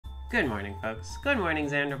Good morning, folks. Good morning,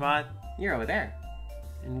 Xanderbot. You're over there.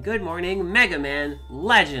 And good morning, Mega Man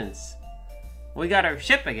Legends. We got our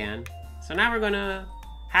ship again, so now we're gonna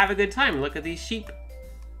have a good time. Look at these sheep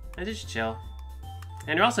and just chill.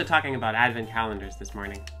 And we're also talking about advent calendars this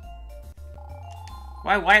morning.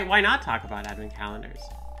 Why not talk about advent calendars?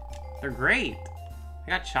 They're great.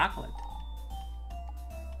 I got chocolate.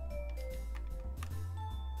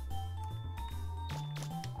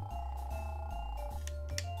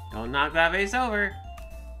 Don't knock that vase over.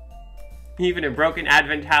 Even a broken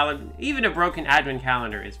advent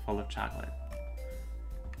calendar is full of chocolate.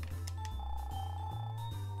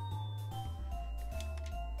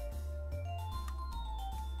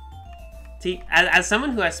 See, as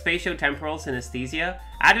someone who has spatiotemporal synesthesia,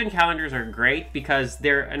 advent calendars are great because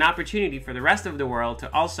they're an opportunity for the rest of the world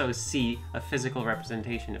to also see a physical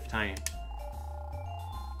representation of time.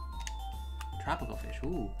 Tropical fish,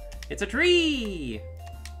 ooh. It's a tree!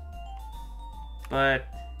 But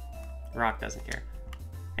Rock doesn't care.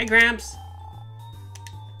 Hey, Gramps!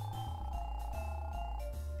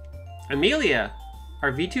 Amelia!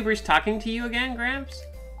 Are VTubers talking to you again, Gramps?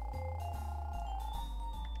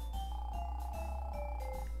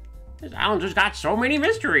 This island just got so many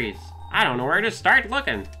mysteries. I don't know where to start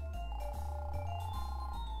looking.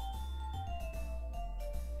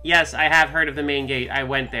 Yes, I have heard of the main gate. I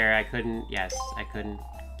went there. I couldn't. Yes, I couldn't.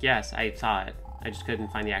 Yes, I saw it. I just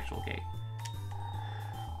couldn't find the actual gate.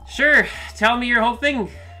 Sure, tell me your whole thing.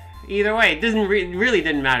 Either way, it really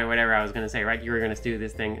didn't matter whatever I was going to say, right? You were going to do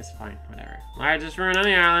this thing. It's fine, whatever. Largest ruin on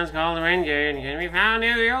the island is called the main gate and can be found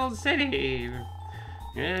near the old city.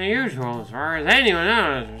 Unusual, as far as anyone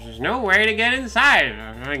knows. There's no way to get inside.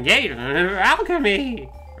 A gate of alchemy.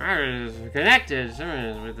 Is connected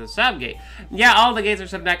with the sub-gate. Yeah, all the gates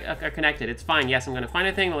are connected. It's fine. Yes, I'm going to find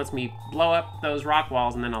a thing that lets me blow up those rock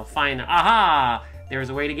walls, and then I'll find... Aha! There's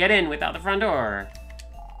a way to get in without the front door.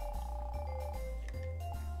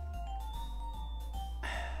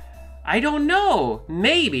 I don't know.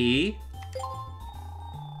 Maybe...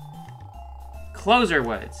 Closer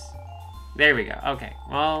Woods. There we go. Okay,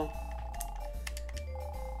 well...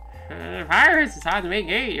 Pirates inside the main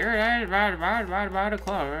gate. You're about to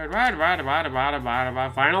close.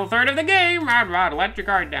 Final third of the game. Let your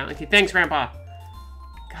guard down. Okay, thanks, Grandpa.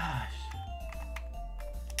 Gosh.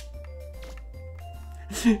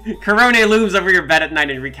 Corone looms over your bed at night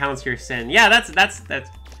and recounts your sin. Yeah, that's...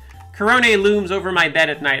 Corone looms over my bed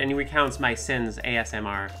at night and he recounts my sins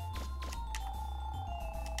ASMR.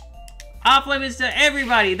 Off limits to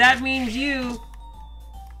everybody. That means you.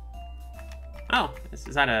 Oh, is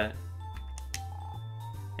that a...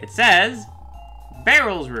 It says,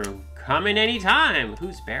 Barrel's room. Come in any time.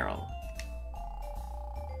 Who's Barrel?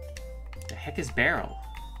 The heck is Barrel?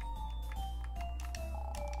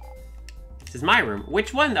 This is my room.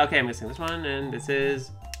 Which one? Okay, I'm missing this one, and this is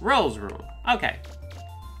Roll's room. Okay.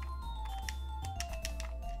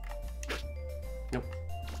 Nope.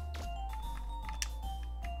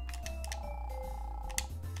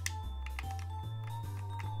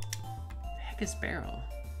 The heck is Barrel?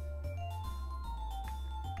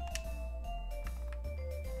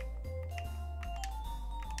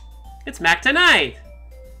 It's Mac tonight!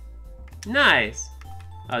 Nice.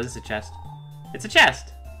 Oh, is this a chest? It's a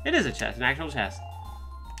chest. It is a chest, an actual chest.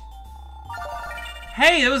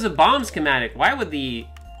 Hey, it was a bomb schematic. Why would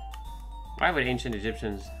ancient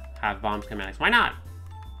Egyptians have bomb schematics? Why not?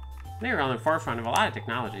 They were on the forefront of a lot of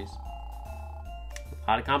technologies. A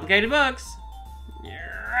lot of complicated books.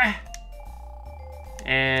 Yeah.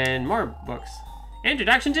 And more books.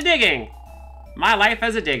 Introduction to Digging. My life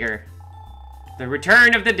as a digger. The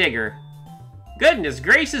return of the digger. Goodness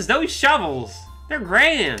gracious, those shovels! They're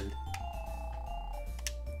grand.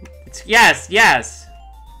 Yes.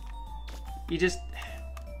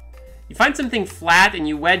 You find something flat and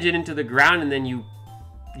you wedge it into the ground and then you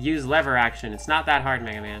use lever action. It's not that hard,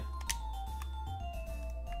 Mega Man.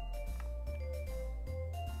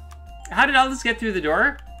 How did all this get through the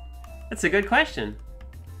door? That's a good question.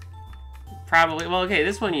 Probably, well, okay,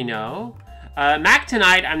 this one you know. Mac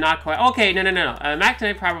tonight, I'm not quite... Okay, no. Mac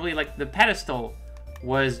tonight probably, like, the pedestal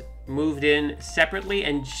was moved in separately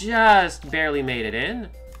and just barely made it in.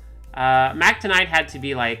 Mac tonight had to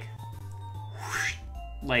be, like,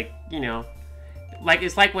 you know, like,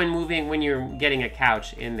 it's like when you're getting a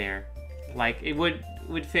couch in there. Like, it would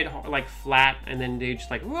fit, like, flat, and then they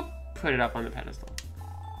just, like, whoop, put it up on the pedestal.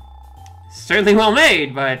 Certainly well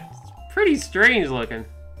made, but it's pretty strange looking.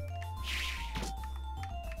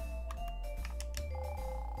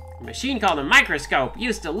 A machine called a microscope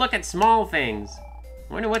used to look at small things.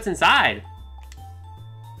 I wonder what's inside.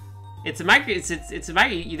 It's a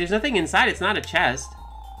there's nothing inside. It's not a chest.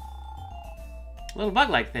 Little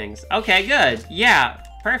bug-like things. Okay, good. Yeah,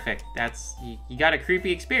 perfect. That's... You got a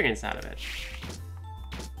creepy experience out of it.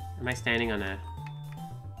 Am I standing on a...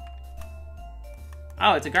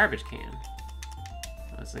 Oh, it's a garbage can.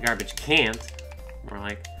 Oh, it's a garbage can't. More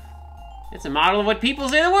like... It's a model of what people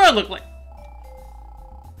say the world look like.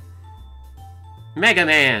 Mega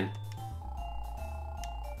Man.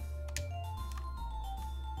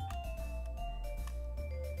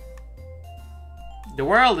 The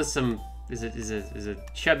world is a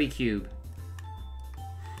chubby cube.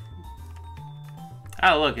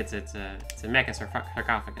 Oh look, it's a mecha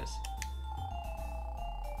sarcophagus.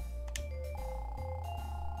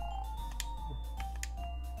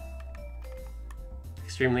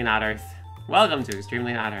 Extremely Not Earth. Welcome to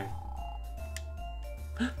Extremely Not Earth.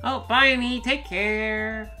 Oh, bye me, take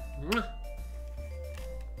care.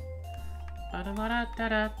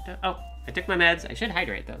 Oh, I took my meds. I should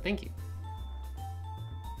hydrate though. Thank you.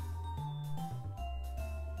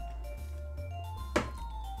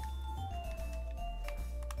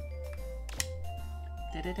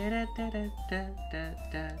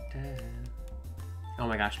 Oh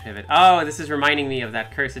my gosh, pivot. Oh, this is reminding me of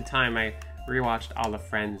that cursed time I rewatched All of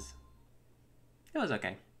Friends. It was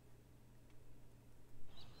okay.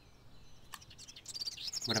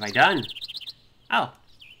 What have I done? Oh.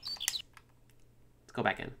 Let's go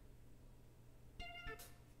back in.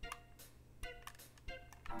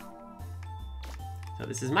 So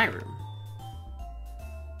this is my room.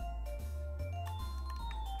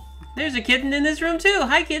 There's a kitten in this room too.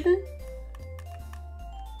 Hi, kitten.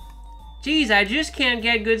 Jeez, I just can't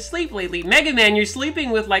get good sleep lately. Mega Man, you're sleeping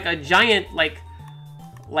with like a giant, like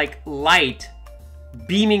light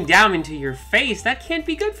beaming down into your face. That can't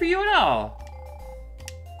be good for you at all.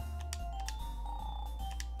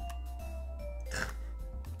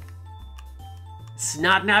 It's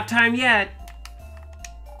not nap time yet.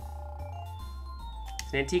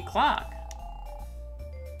 It's an antique clock.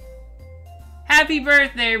 Happy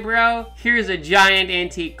birthday, bro. Here's a giant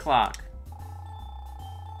antique clock.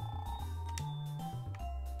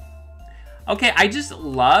 Okay, I just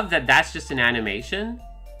love that that's just an animation.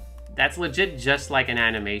 That's legit just like an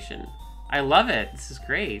animation. I love it. This is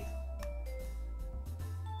great.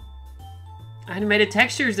 Animated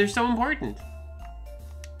textures, they're so important.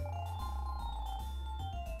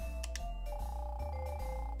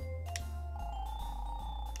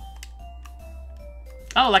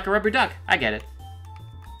 Oh, like a rubber duck. I get it.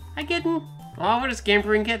 Hi, kitten. Oh, what a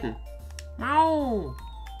scampering kitten. Meow.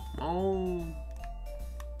 Meow.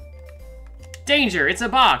 Danger, it's a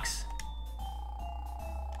box.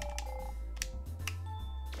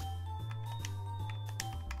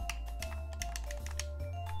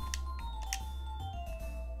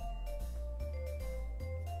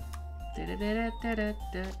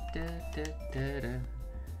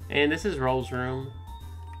 And this is Roll's room,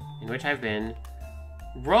 in which I've been.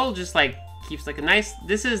 Roll just like keeps like a nice.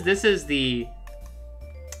 This is the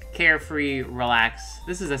carefree, relax.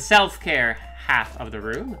 This is a self-care half of the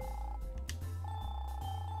room.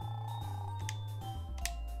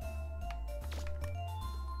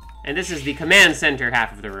 And this is the command center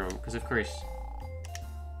half of the room, because of course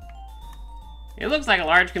it looks like a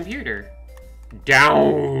large computer.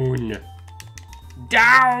 Down!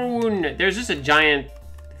 Down! There's just a giant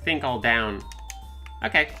thing called down.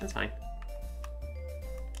 Okay, that's fine.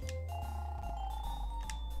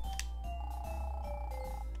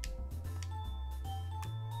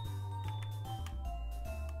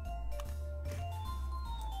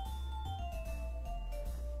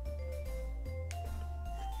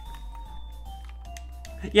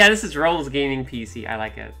 Yeah, this is Roll's gaming PC. I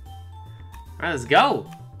like it. Alright, let's go.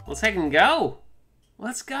 Let's heck and go.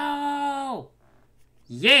 Let's go.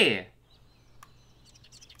 Yeah.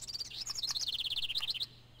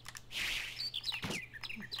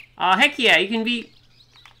 Oh, heck yeah, you can be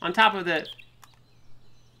on top of the...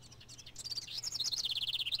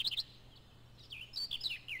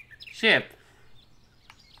 ship.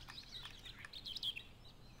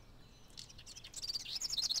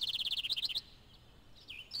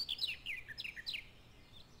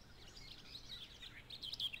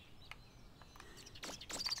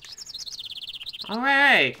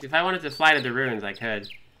 Alright, if I wanted to fly to the ruins, I could.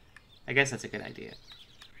 I guess that's a good idea.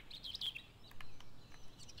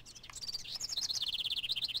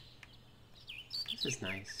 This is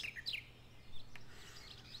nice.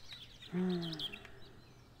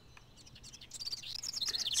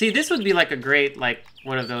 See, this would be like a great, like,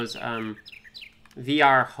 one of those,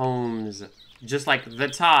 VR homes. Just like the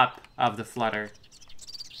top of the Flutter.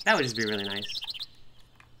 That would just be really nice.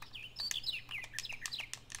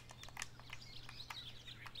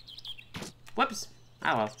 Whoops.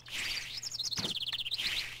 Oh well.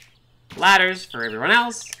 Ladders for everyone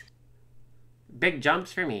else. Big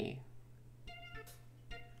jumps for me.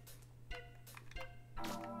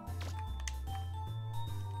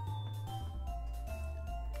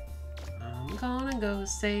 I'm gonna go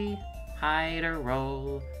say hi to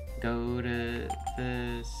Roll. Go to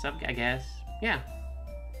the sub, I guess. Yeah.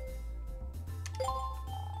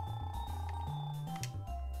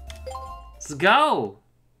 Let's go!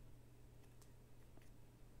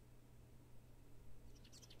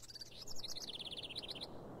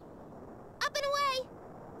 Up and away!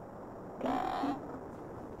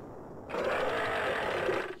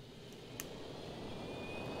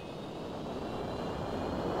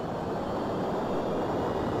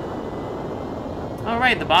 All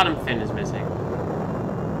right, the bottom fin is missing.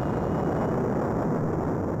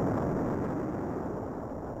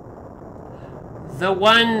 The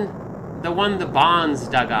one the Bonds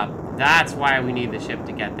dug up. That's why we need the ship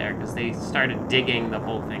to get there, because they started digging the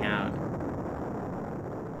whole thing out.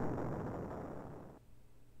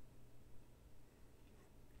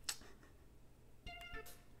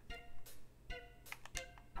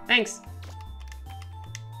 Thanks.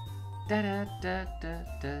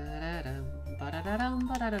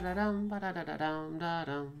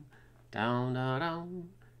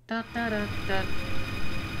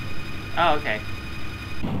 Oh, okay.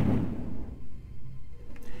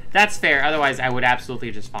 That's fair, otherwise I would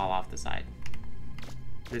absolutely just fall off the side.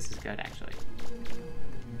 This is good, actually.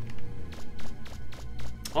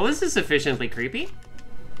 Well, this is sufficiently creepy.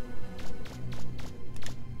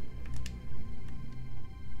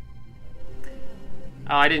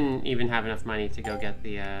 Oh, I didn't even have enough money to go get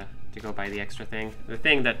the, to go buy the extra thing. The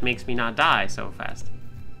thing that makes me not die so fast.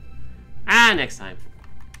 Ah, next time.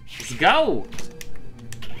 Let's go!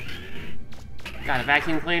 Got a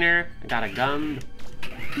vacuum cleaner, I got a gum.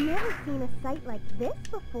 Never seen a site like this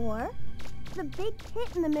before. The big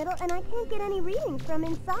pit in the middle, and I can't get any readings from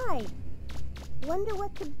inside. Wonder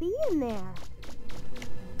what could be in there.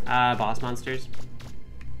 Boss monsters.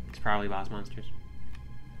 It's probably boss monsters.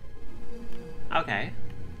 Okay.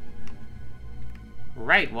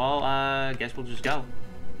 Right, well, guess we'll just go.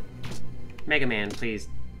 Mega Man, please.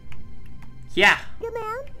 Yeah! Good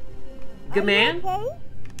man? Good man? Okay?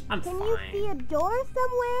 I'm Can fine. you see a door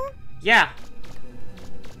somewhere? Yeah.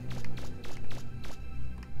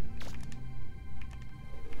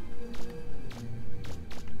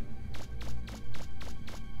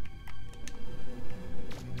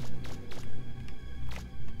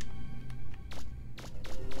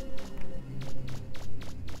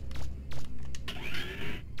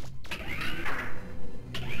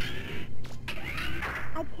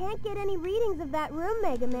 I can't get any readings of that room,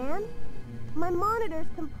 Mega Man. My monitor's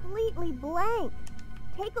completely blank.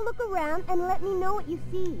 Take a look around and let me know what you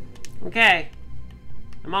see. Okay.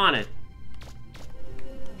 I'm on it.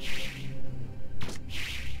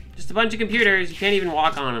 Just a bunch of computers. You can't even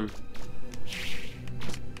walk on them.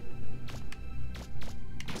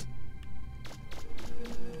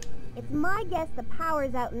 It's my guess the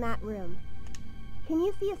power's out in that room. Can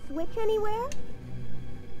you see a switch anywhere?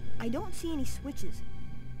 I don't see any switches,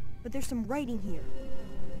 but there's some writing here.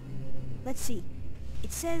 Let's see.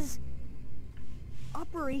 It says,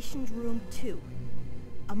 Operations Room 2.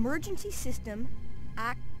 Emergency system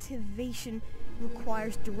activation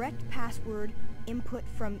requires direct password input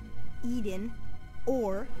from Eden,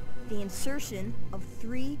 or the insertion of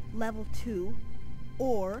 3 level 2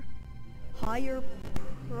 or higher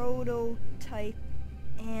prototype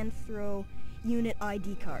Anthro unit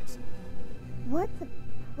ID cards. What's a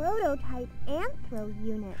prototype Anthro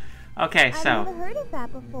unit? Okay, so I've never heard of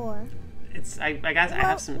that before. it's I guess I Well,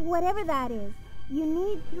 have some. whatever that is, you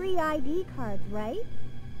need 3 ID cards, right?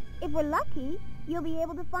 If we're lucky, you'll be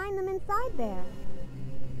able to find them inside there.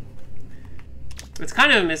 It's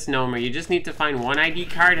kind of a misnomer. You just need to find one ID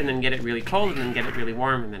card and then get it really cold and then get it really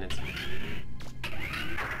warm and then it's.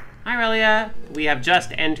 Hi, Relia. We have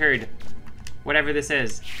just entered whatever this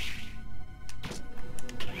is.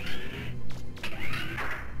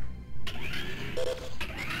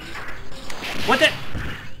 What the?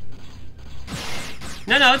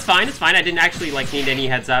 No, it's fine, it's fine. I didn't actually, like, need any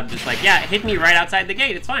heads up. Just like, yeah, it hit me right outside the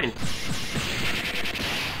gate. It's fine.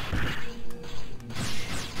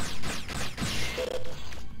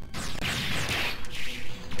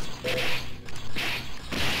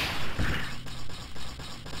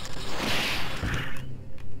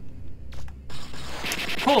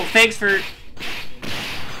 Cool, thanks for...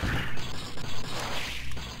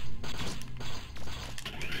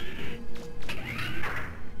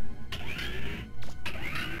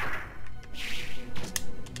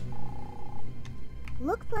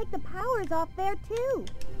 Looks like the power's off there too.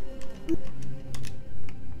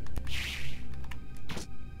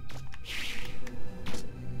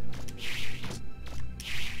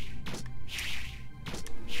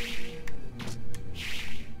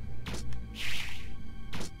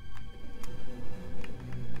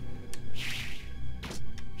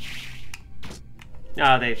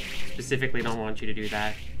 Oh, they specifically don't want you to do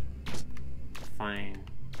that. Fine.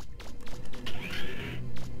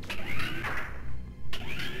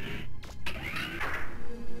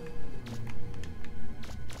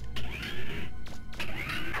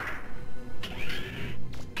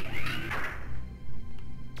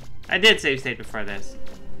 I did save state before this.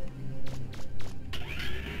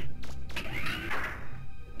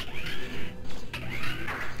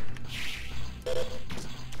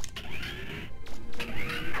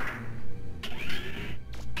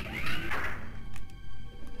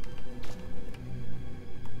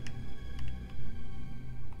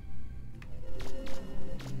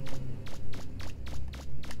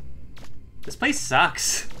 This place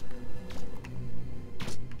sucks.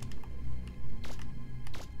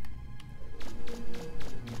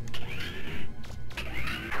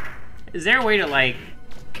 Is there a way to, like,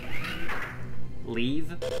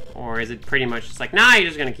 leave? Or is it pretty much just like, nah, you're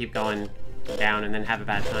just gonna keep going down and then have a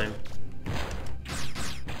bad time?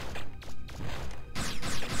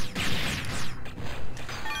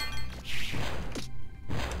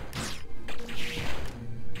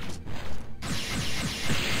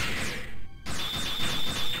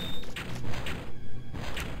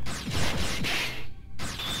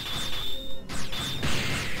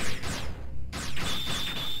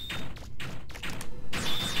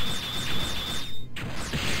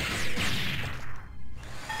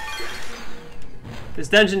 This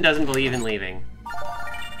dungeon doesn't believe in leaving.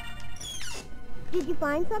 Did you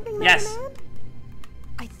find something, Mega Yes. Man?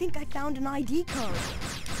 I think I found an ID card.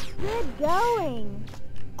 Good going.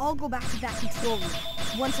 I'll go back to that control room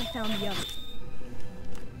once I found the other.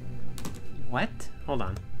 What? Hold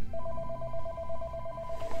on.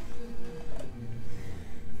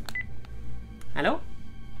 Hello?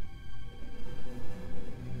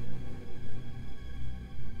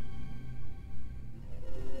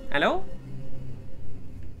 Hello?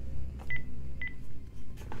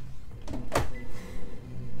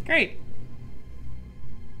 Great.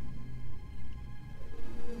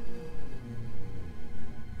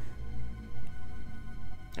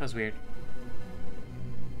 That was weird.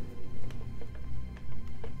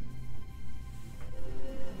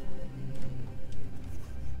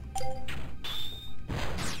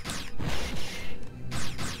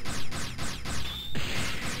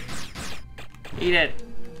 Eat it.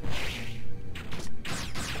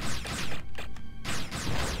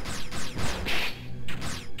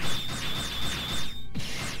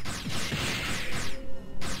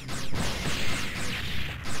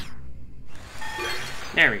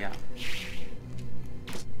 There we go.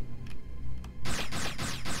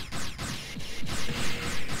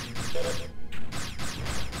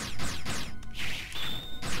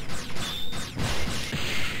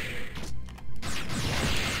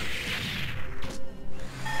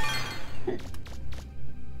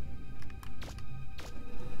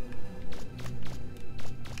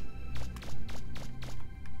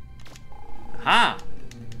 Aha!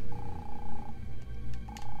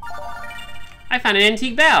 I found an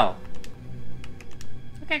antique bell!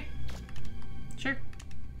 Okay. Sure.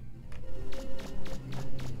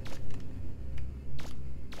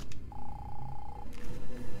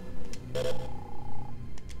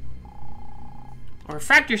 Or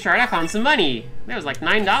refractor shard, I found some money! There was like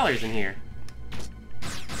 $9 in here.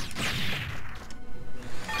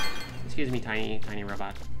 Excuse me, tiny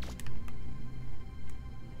robot.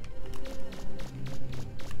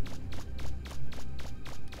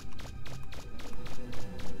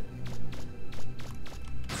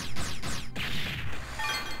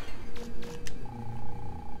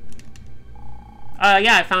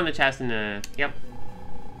 Yeah, I found the chest in the... Yep.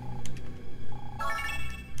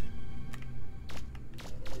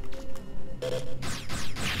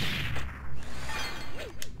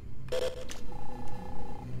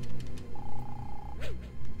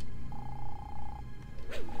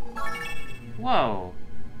 Whoa.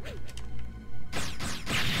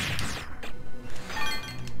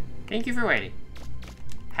 Thank you for waiting.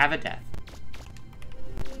 Have a death.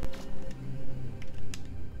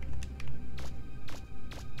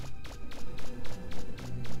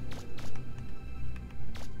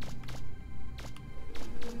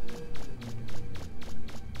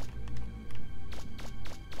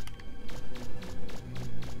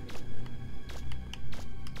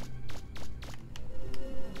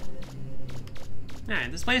 Alright,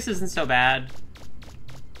 this place isn't so bad.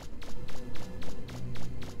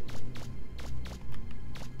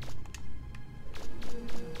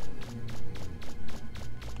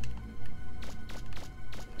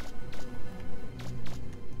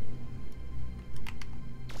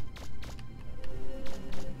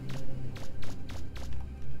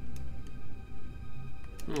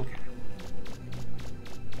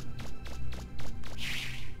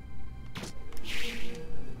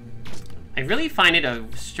 really find it a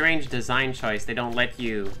strange design choice. They don't let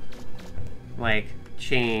you, like,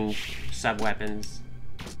 change sub-weapons.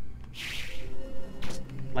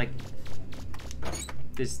 Like,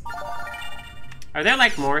 this... Are there,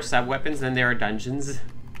 like, more sub-weapons than there are dungeons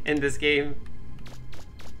in this game?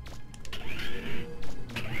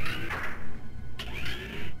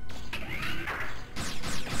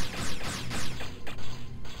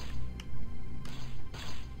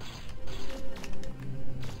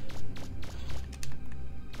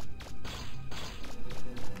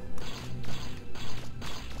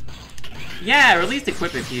 Yeah, or at least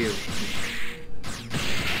equip a few.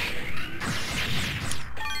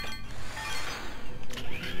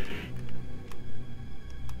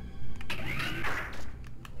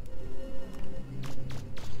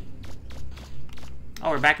 Oh,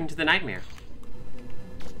 we're back into the nightmare.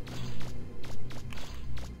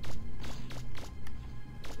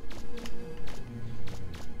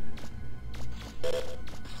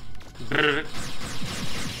 Brrr.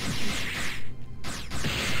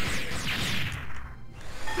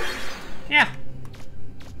 Yeah.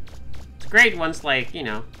 It's great once, like, you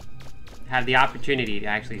know, have the opportunity to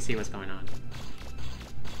actually see what's going on.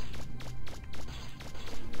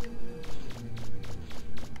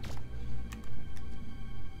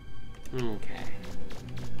 Okay.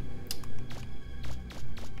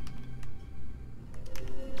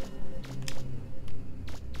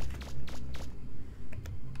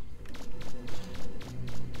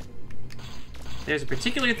 There's a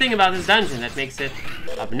particular thing about this dungeon that makes it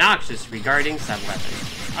obnoxious regarding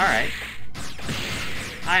sub-weapons. Alright.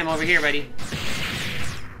 Hi, I'm over here, buddy.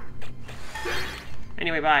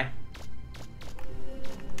 Anyway, bye.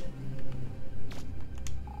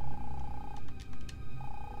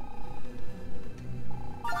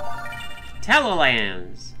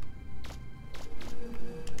 Telelands.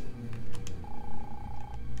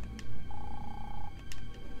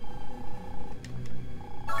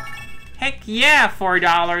 Heck yeah,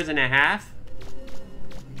 $4.50.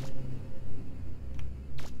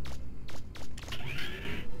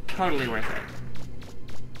 Totally worth it.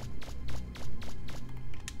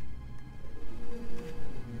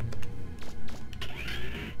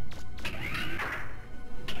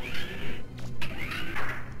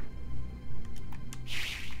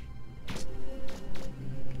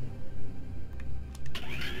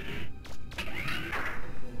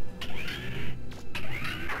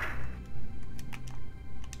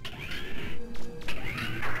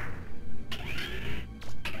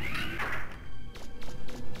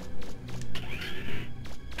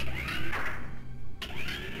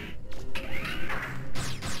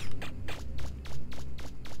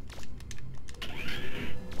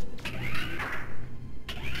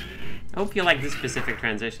 I hope you like this specific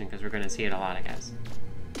transition, because we're going to see it a lot, I guess.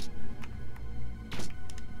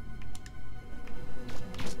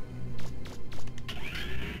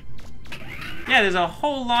 Yeah, there's a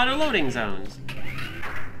whole lot of loading zones.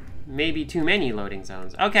 Maybe too many loading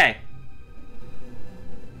zones. Okay.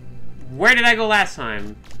 Where did I go last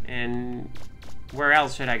time? And where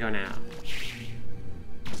else should I go now?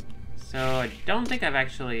 So, I don't think I've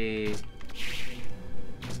actually...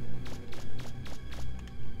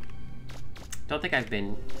 Don't think I've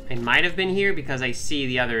been... I might have been here because I see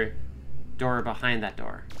the other door behind that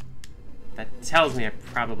door. That tells me I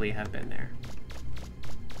probably have been there.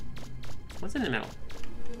 What's in the middle?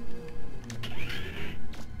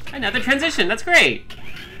 Another transition, that's great!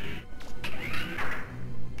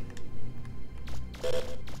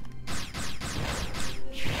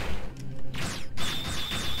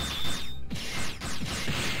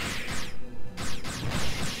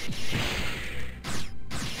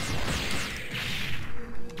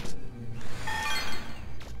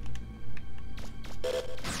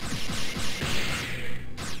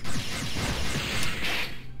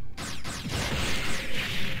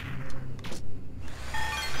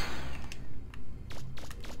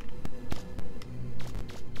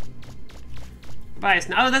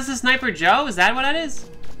 Oh, that's the Sniper Joe? Is that what that is?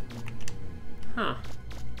 Huh.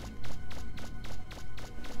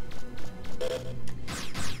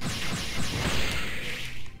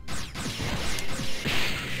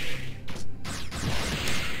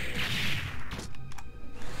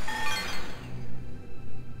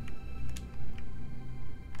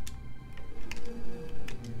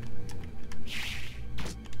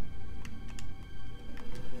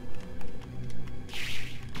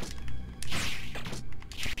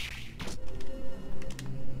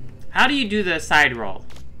 How do you do the side roll?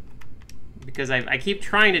 Because I keep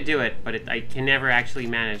trying to do it, but I can never actually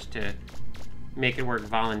manage to make it work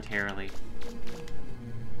voluntarily.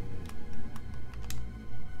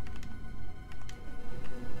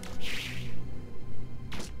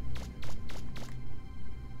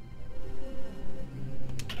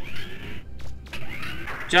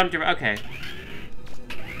 jumped around. Okay.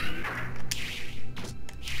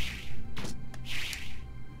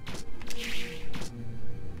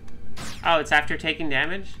 Oh, it's after taking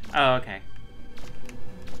damage? Oh, okay.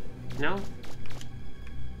 No?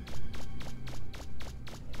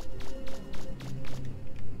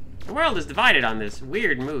 The world is divided on this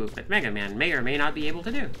weird move that Mega Man may or may not be able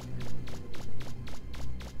to do.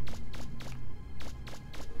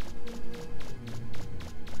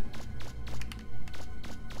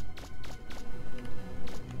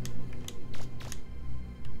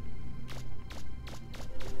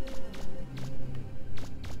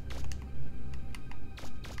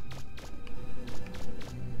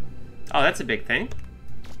 Oh, that's a big thing.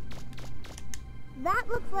 That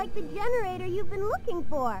looks like the generator you've been looking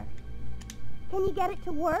for. Can you get it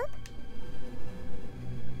to work?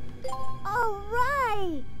 All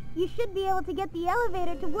right! You should be able to get the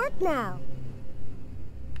elevator to work now.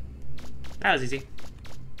 That was easy.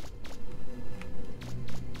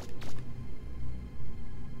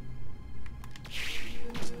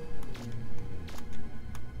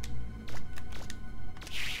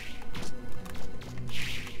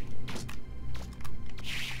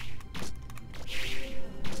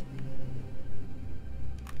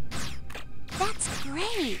 That's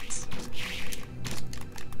great.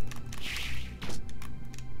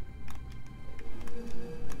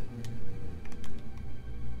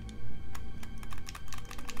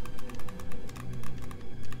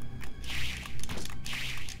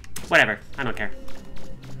 Whatever, I don't care.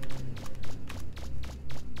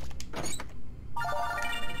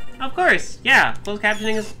 Of course, yeah, closed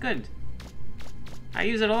captioning is good. I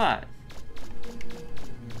use it a lot.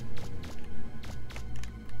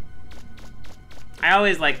 I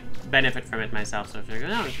always, like, benefit from it myself, so if you're like,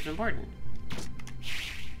 no, it's important.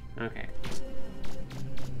 Okay.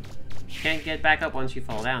 Can't get back up once you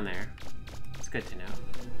fall down there. It's good to know.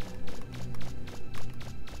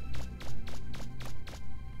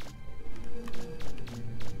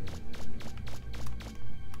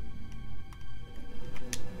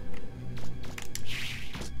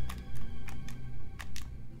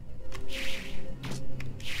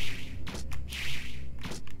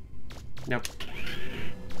 Nope.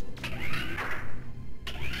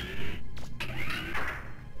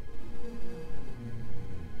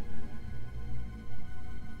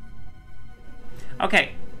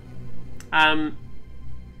 Okay.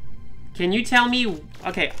 Can you tell me?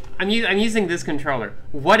 Okay, I'm using this controller.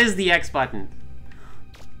 What is the X button?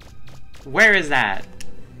 Where is that?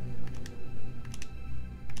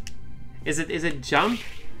 Is it jump?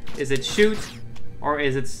 Is it shoot? Or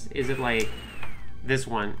is it like this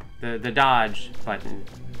one? The dodge button.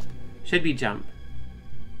 Should be jump.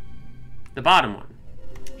 The bottom one.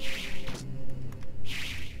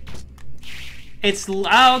 It's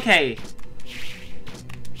oh, okay.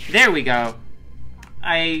 There we go.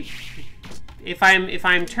 If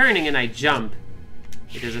I'm turning and I jump,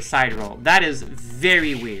 it is a side roll. That is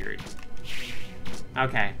very weird.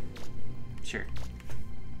 Okay. Sure.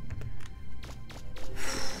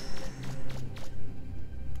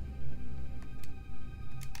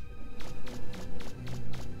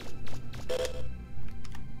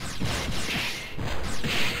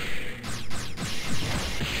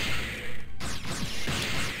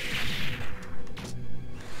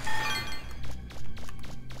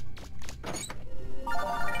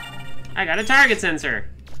 I got a target sensor!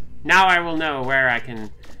 Now I will know where I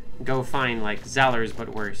can go find, like, Zellers, but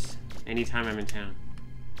worse. Anytime I'm in town.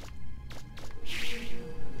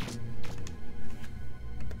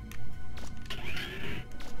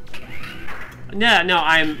 No,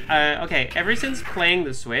 I'm, okay, ever since playing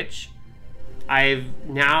the Switch, I've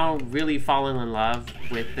now really fallen in love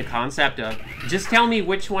with the concept of, just tell me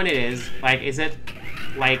which one it is. Like, is it,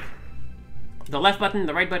 like, the left button,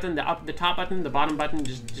 the right button, the top button, the bottom button,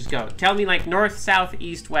 just go. Tell me, like, north, south,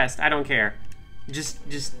 east, west, I don't care. Just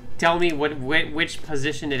tell me which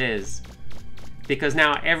position it is. Because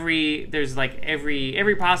now there's like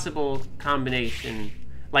every possible combination.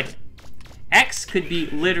 Like, X could be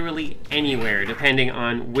literally anywhere, depending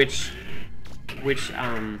on which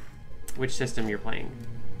system you're playing.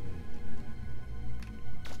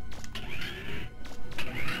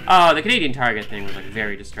 Oh, the Canadian target thing was, like,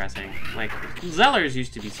 very distressing. Like, Zellers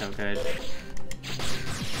used to be so good.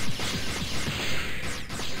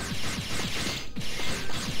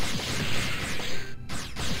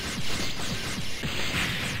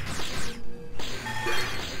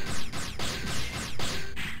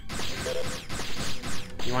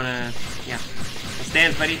 You wanna... yeah.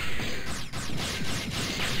 Stands, buddy.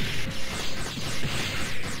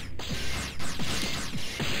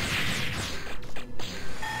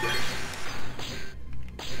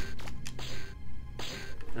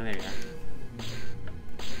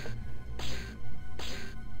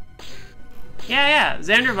 Yeah,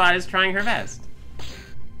 Xanderbot is trying her best.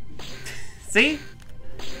 See?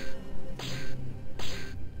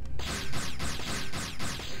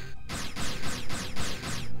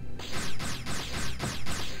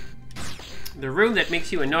 The room that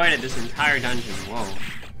makes you annoyed at this entire dungeon. Whoa.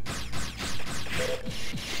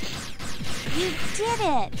 You did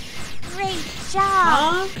it! Great job!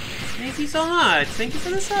 Aw, thank you so much. Thank you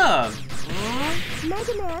for the sub. Aw,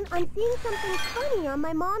 Mega Man, I'm seeing something funny on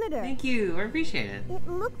my monitor. thank you. I appreciate it. It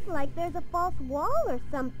looks like there's a false wall or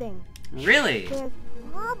something. Really? There's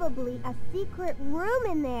probably a secret room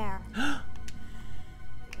in there.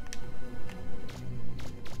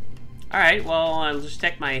 Alright, well, I'll just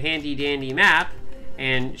check my handy-dandy map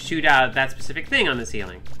and shoot out that specific thing on the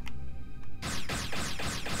ceiling.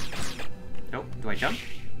 Nope. Do I jump?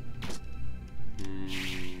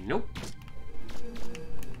 Nope.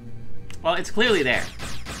 Well, it's clearly there.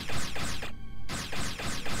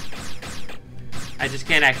 I just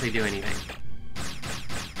can't actually do anything.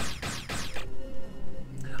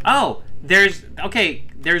 Oh! There's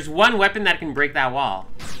one weapon that can break that wall.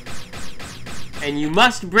 And you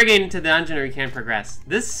must bring it into the dungeon or you can't progress.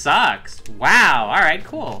 This sucks. Wow. Alright,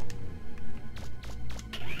 cool.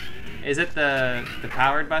 Is it the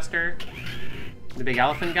powered buster? The big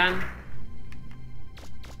elephant gun?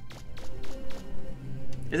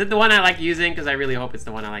 Is it the one I like using? Because I really hope it's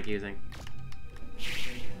the one I like using.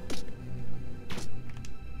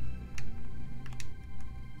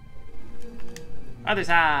 Other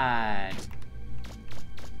side.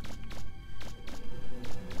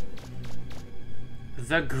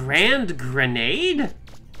 The Grand Grenade?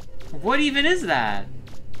 What even is that?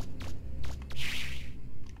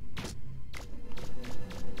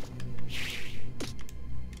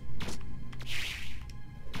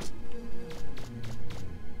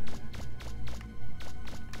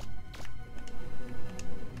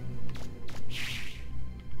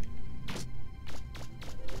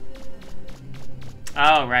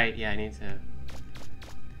 Oh, right. Yeah, I need to...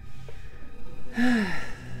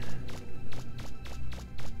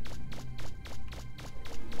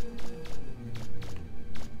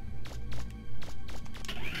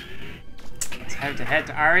 Time to head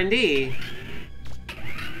to R&D.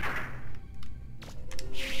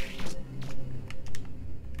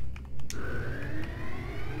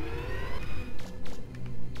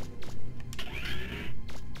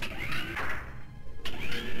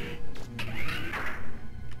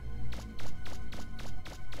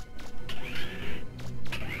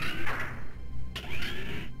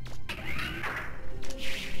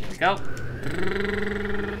 Here we go.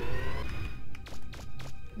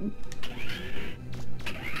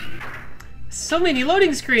 So many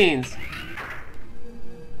loading screens!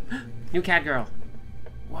 New cat girl.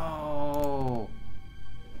 Whoa.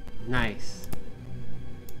 Nice.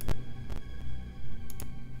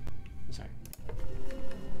 Sorry.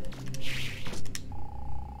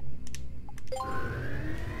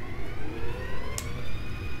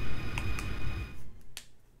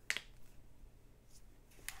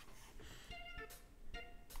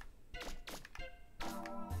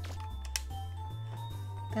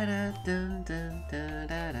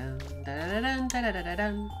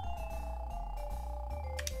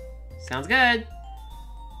 Sounds good.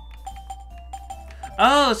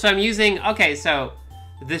 Oh, so I'm using... Okay, so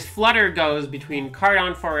this flutter goes between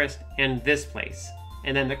Cardon Forest and this place.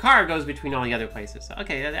 And then the car goes between all the other places. So,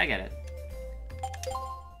 okay, I get it.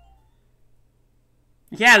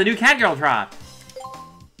 Yeah, the new Catgirl drop.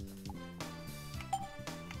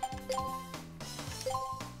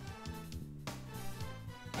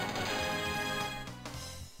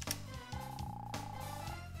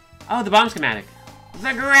 Oh, the bomb schematic.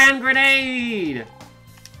 The Grand Grenade!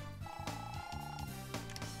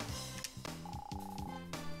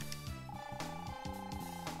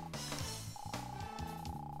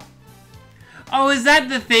 Oh, is that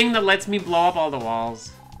the thing that lets me blow up all the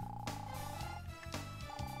walls?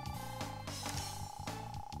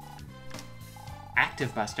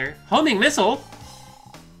 Active Buster. Homing Missile?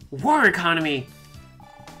 War Economy!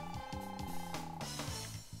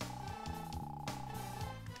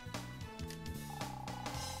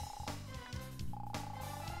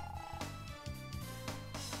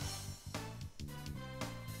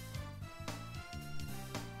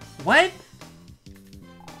 What?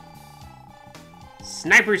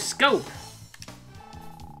 Sniper Scope!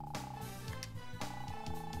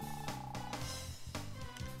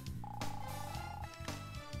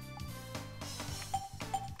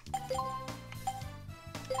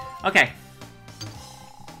 Okay.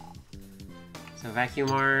 So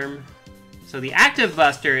Vacuum Arm. So the Active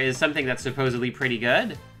Buster is something that's supposedly pretty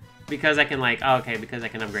good. Because I can like, oh, okay, because I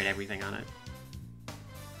can upgrade everything on it.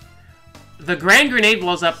 the Grand Grenade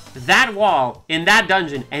blows up that wall in that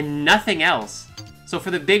dungeon and nothing else. So for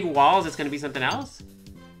the big walls, it's going to be something else?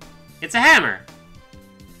 It's a hammer.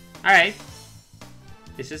 Alright.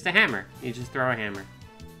 It's just a hammer. You just throw a hammer.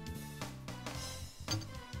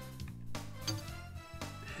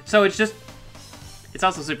 So it's just... It's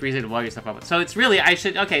also super easy to blow yourself up with. So it's really, I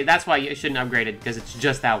should... Okay, that's why you shouldn't upgrade it, because it's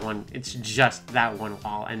just that one. It's just that one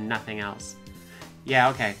wall and nothing else. Yeah,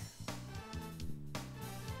 okay.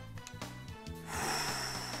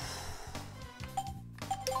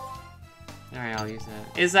 Alright, I'll use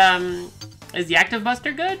that. Is the Active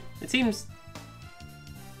Buster good? It seems...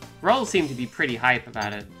 Rolls seem to be pretty hype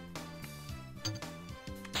about it.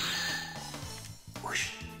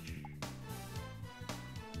 Whoosh.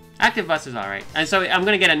 Active Buster's alright. And so I'm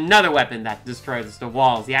gonna get another weapon that destroys the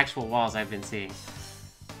walls, the actual walls I've been seeing.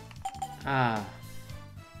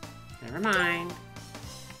 Never mind.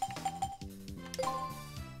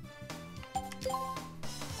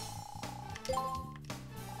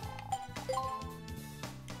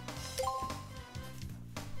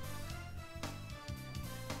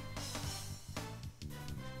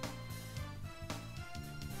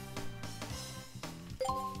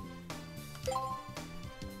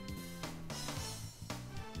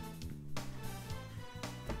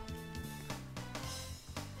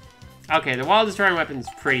 Okay, the wall destroying weapon is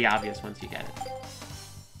pretty obvious once you get it.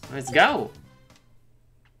 Let's go.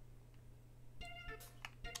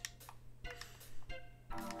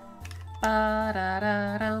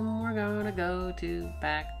 Ba-da-da-dum, we're gonna go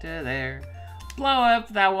back to there. Blow up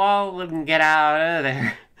that wall and get out of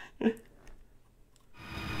there.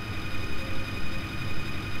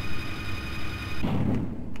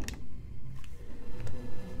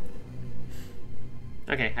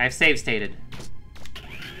 Okay, I've save stated.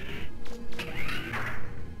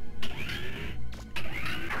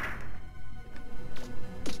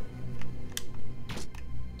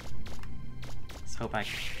 Hope I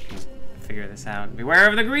can figure this out. Beware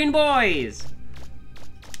of the green boys!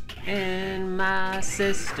 And my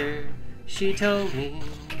sister, she told me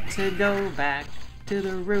to go back to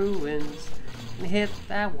the ruins and hit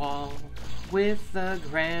that wall with the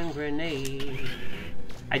Grand Grenade.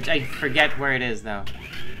 I forget where it is, though.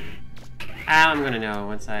 I'm gonna know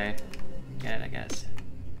once I get it, I guess.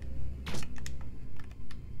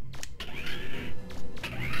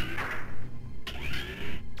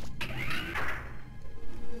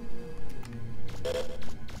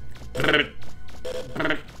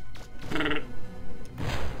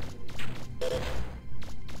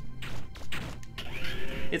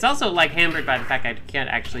 It's also like hampered by the fact I can't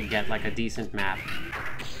actually get like a decent map.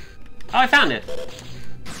 Oh, I found it!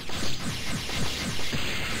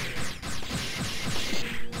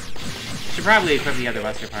 Should probably equip the other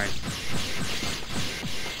Buster parts.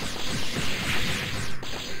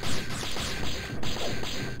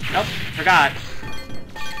 Nope, forgot.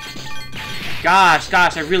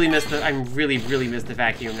 Gosh, I really missed the, I really missed the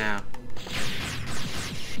vacuum now.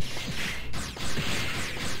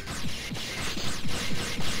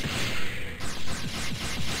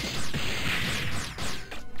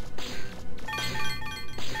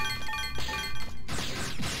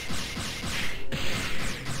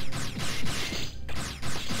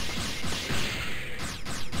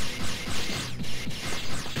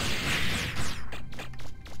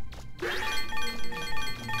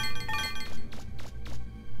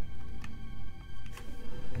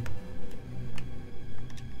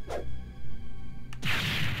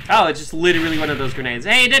 Oh, it's just literally one of those grenades.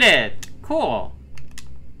 Hey, you did it! Cool.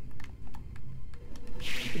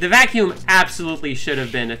 The vacuum absolutely should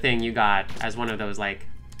have been a thing you got as one of those, like...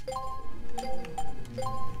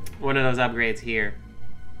 one of those upgrades here.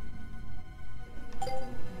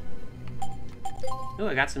 Oh,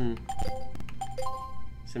 I got some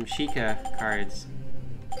Sheikah cards.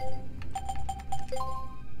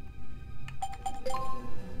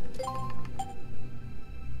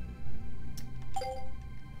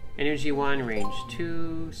 Energy 1, range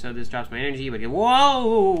 2, so this drops my energy, but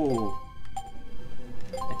whoa!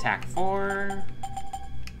 Attack 4.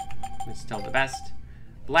 It's still the best.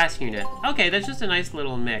 Blast unit. Okay, that's just a nice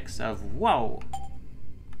little mix of whoa.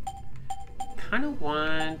 Kind of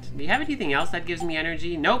want... Do you have anything else that gives me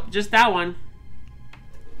energy? Nope, just that one.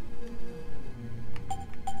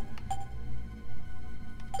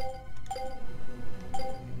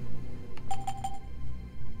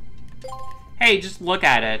 Hey, just look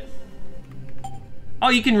at it. Oh,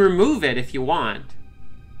 you can remove it if you want.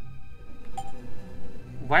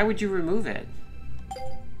 Why would you remove it?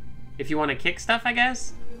 If you want to kick stuff, I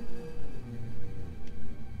guess?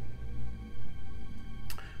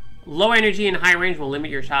 Low energy and high range will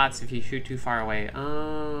limit your shots if you shoot too far away.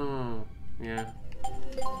 Oh. Yeah.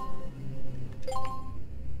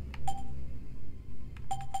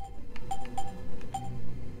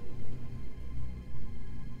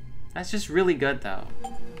 That's just really good, though.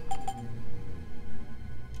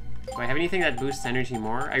 Do I have anything that boosts energy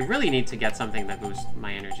more? I really need to get something that boosts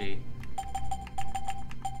my energy.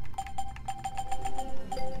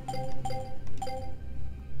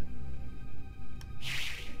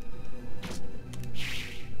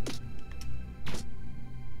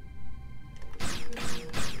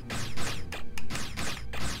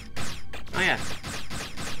 Oh, yeah.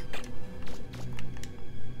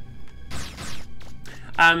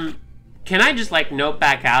 Can I just, like, nope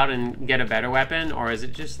back out and get a better weapon? Or is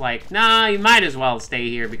it just like, nah, you might as well stay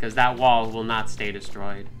here because that wall will not stay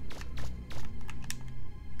destroyed?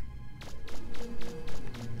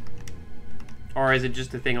 Or is it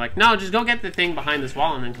just a thing like, no, just go get the thing behind this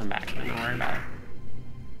wall and then come back and don't worry about it?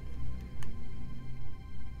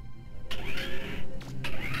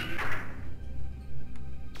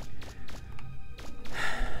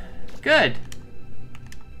 Good.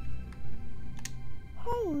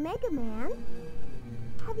 Hey, Mega Man.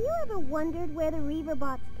 Have you ever wondered where the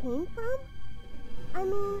Reaverbots came from? I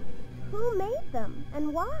mean, who made them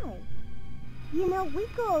and why? You know, we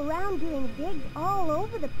go around doing digs all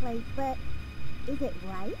over the place, but is it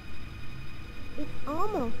right? It's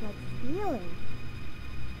almost like stealing.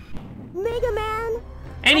 Mega Man!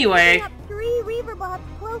 Anyway. I'm picking up 3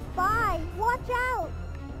 Reaverbots close by. Watch out!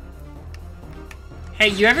 Hey,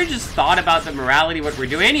 you ever just thought about the morality of what we're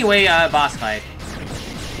doing? Anyway, boss fight.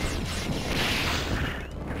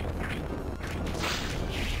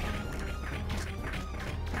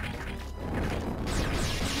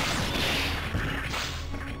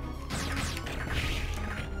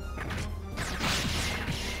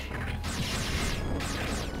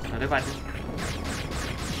 Another button.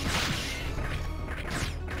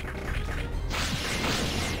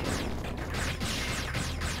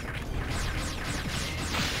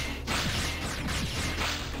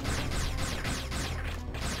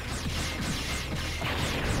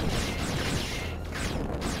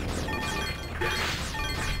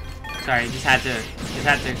 Sorry, just had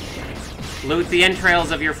to loot the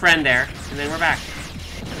entrails of your friend there, and then we're back.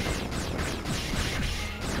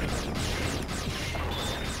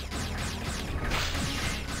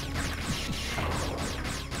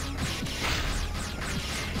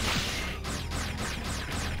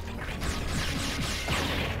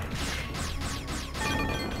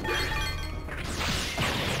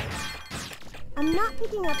 I'm not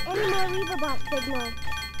picking up any more Reaverbot signals.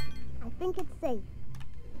 I think it's safe.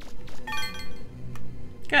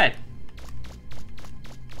 Good.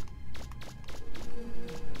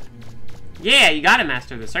 Yeah, you gotta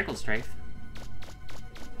master the circle strafe.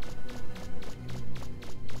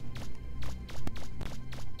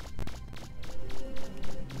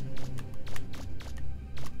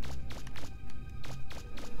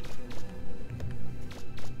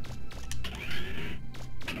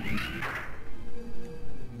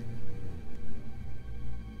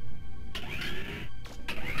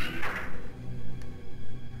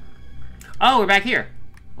 Oh, we're back here.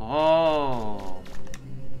 Oh.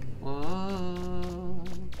 Whoa.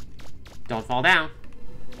 Don't fall down.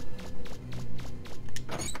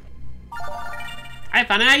 I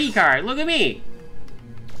found an ID card. Look at me.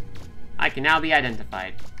 I can now be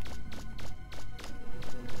identified.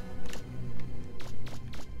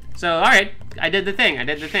 So, alright. I did the thing. I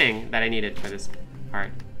did the thing that I needed for this part.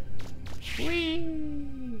 Whee!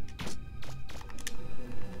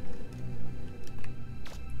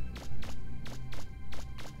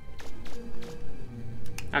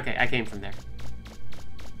 Okay, I came from there.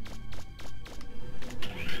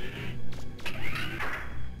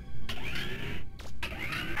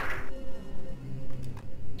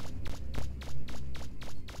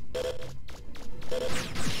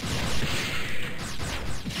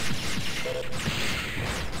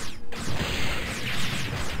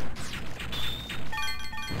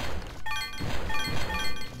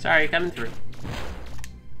 Sorry, coming through.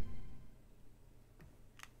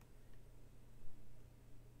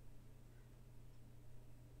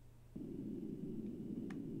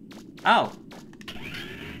 Oh.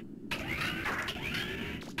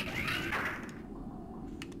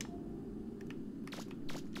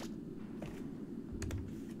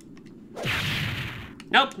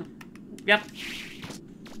 Nope. Yep.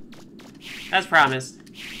 As promised.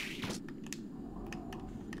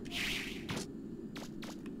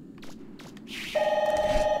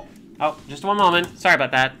 Oh, just one moment. Sorry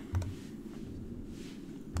about that.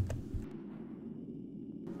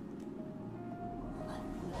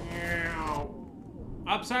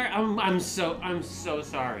 I'm sorry. I'm so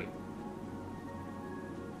sorry.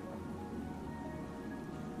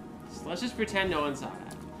 Let's just pretend no one saw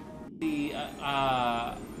that.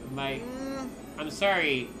 I'm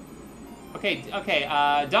sorry. Okay,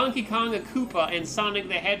 Donkey Kong, a Koopa, and Sonic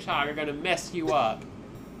the Hedgehog are gonna mess you up.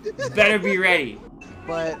 Better be ready.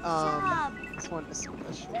 But, Job. this one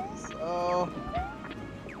especially, so...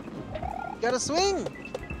 Gotta swing!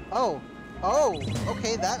 Oh,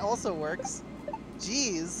 okay, that also works.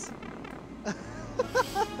 Jeez.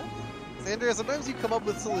 Sandra, sometimes you come up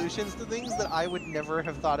with solutions to things that I would never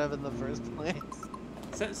have thought of in the first place.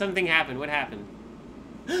 Something happened. What happened?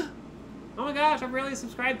 Oh my gosh, I'm really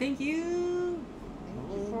subscribed. Thank you.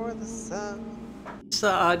 Thank you for the sun.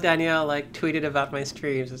 Saw Danielle like tweeted about my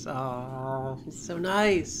streams. It's so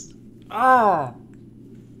nice. Oh.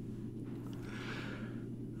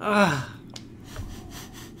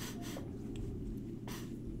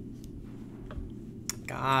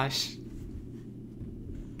 Gosh.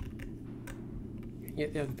 You're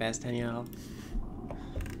the best, Danielle.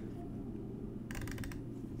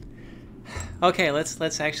 Okay, let's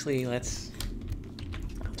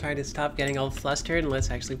try to stop getting all flustered and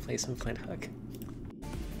let's actually play some Flint Hook.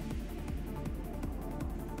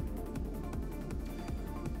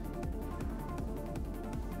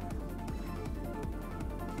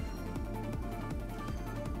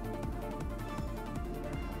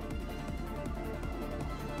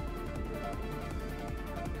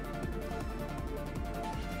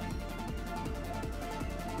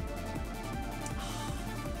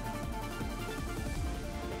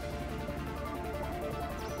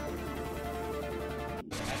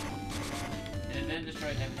 And then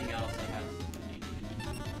destroys everything else that has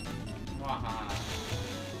Waha.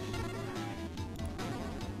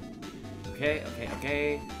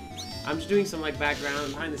 Okay. I'm just doing some like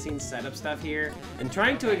background, behind the scenes setup stuff here, and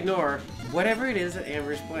trying to ignore whatever it is that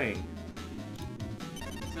Amber's playing.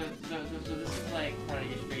 So this is like part of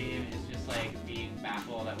your stream, is just like being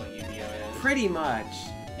baffled at what Yu-Gi-Oh is? Pretty much.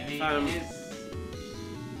 I mean, it is...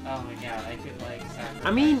 Oh my god, I could like sacrifice...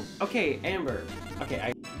 I mean, okay, Amber.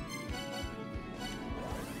 Okay,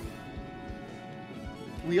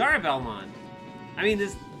 We are Belmont. I mean,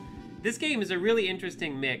 this game is a really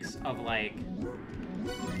interesting mix of like...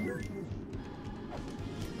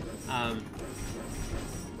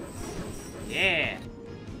 yeah.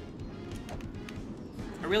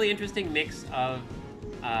 A really interesting mix of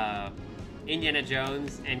Indiana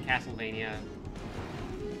Jones and Castlevania.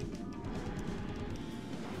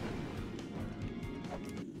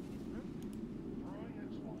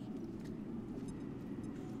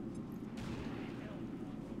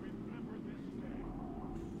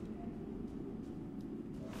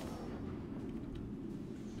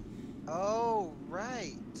 Oh,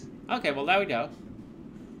 right. Okay, well, there we go.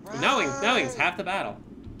 Right. Knowing's half the battle.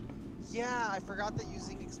 Yeah, I forgot that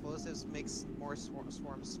using explosives makes more swarms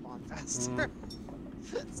spawn faster.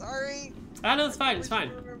 Sorry. Oh, no, it's fine, it's fine.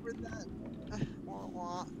 I remembered that. Wah,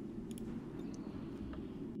 wah.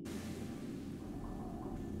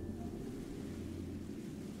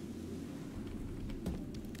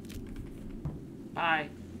 Bye.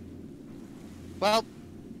 Well.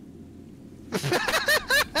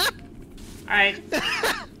 Alright.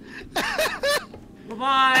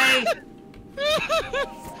 Bye-bye!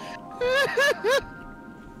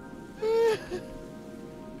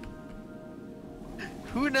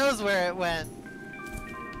 Who knows where it went?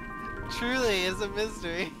 Truly is a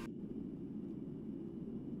mystery.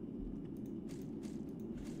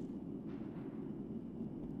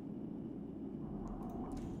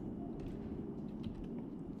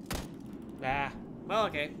 Ah, well,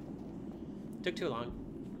 okay. Took too long.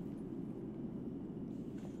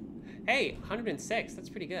 Hey, 106, that's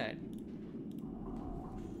pretty good.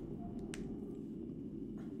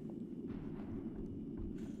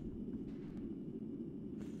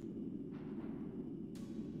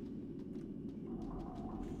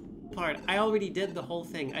 Part, I already did the whole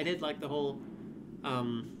thing. I did like the whole,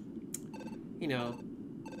 you know,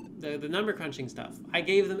 the number crunching stuff. I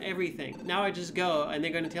gave them everything. Now I just go and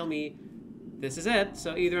they're gonna tell me this is it.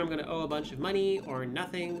 So either I'm gonna owe a bunch of money or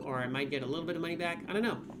nothing, or I might get a little bit of money back. I don't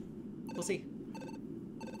know. We'll see.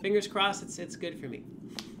 Fingers crossed it's good for me.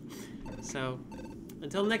 So,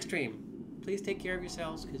 until next stream, please take care of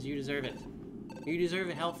yourselves because you deserve it. You deserve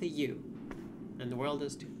a healthy you. And the world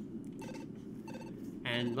does too.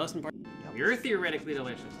 And most important, you're theoretically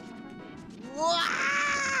delicious.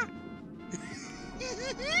 As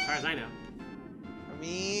far as I know. I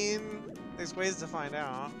mean, there's ways to find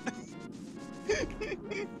out.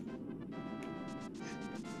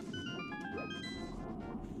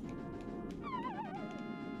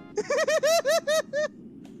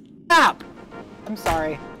 Stop! I'm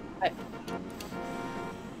sorry.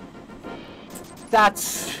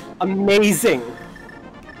 That's... amazing.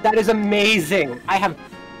 That is amazing. I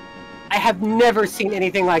have never seen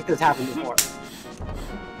anything like this happen before.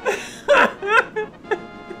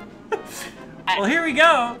 Well, here we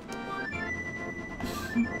go.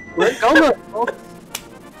 We're go, folks.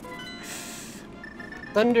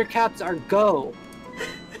 Thundercats are go.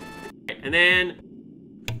 And then,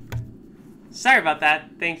 sorry about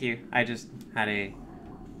that. Thank you. I just had a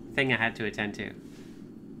thing I had to attend to.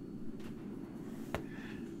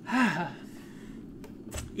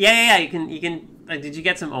 Yeah. You can. Did you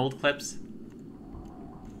get some old clips?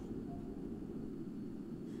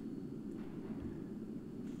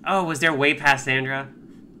 Oh, was there way past Sandra?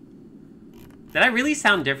 Did I really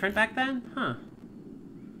sound different back then? Huh.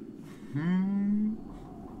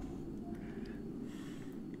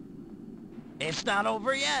 It's not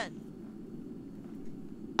over yet.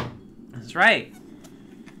 That's right.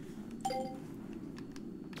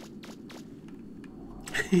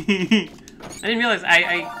 I didn't realize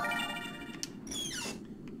I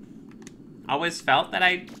always felt that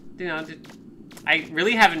I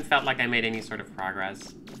really haven't felt like I made any sort of progress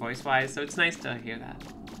voice-wise, so it's nice to hear that.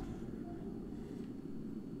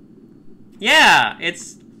 Yeah,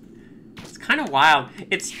 it's kind of wild.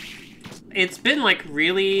 It's been like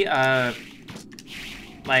really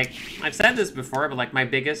like I've said this before, but like my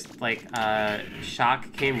biggest like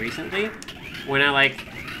shock came recently when I like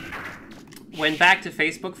went back to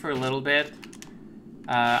Facebook for a little bit.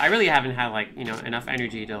 I really haven't had like enough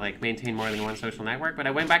energy to like maintain more than one social network, but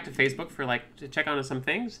I went back to Facebook for like to check on some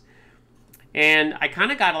things, and I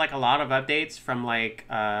kind of got like a lot of updates from like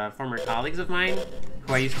former colleagues of mine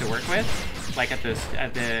who I used to work with, like at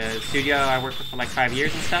the studio I worked with for like 5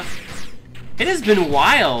 years and stuff. It has been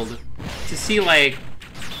wild to see like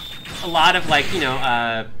a lot of like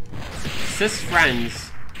cis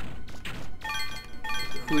friends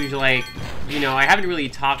who like I haven't really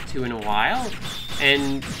talked to in a while,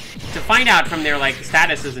 and to find out from their like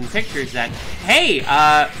statuses and pictures that hey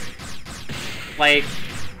like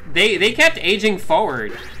they kept aging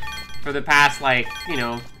forward for the past like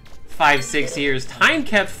 5-6 years. Time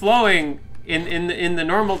kept flowing in the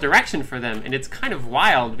normal direction for them, and it's kind of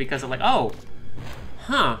wild because of like, oh,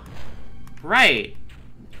 huh, right,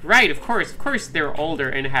 of course they're older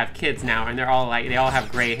and have kids now, and they all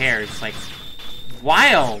have gray hair. It's like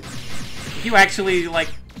wild. You actually like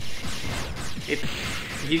it.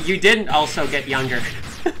 You didn't also get younger.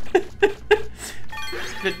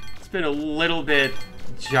 It's been a little bit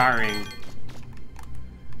jarring.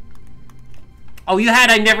 Oh,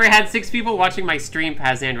 I never had 6 people watching my stream,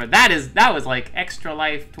 Pazandra. That was like Extra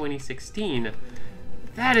Life 2016.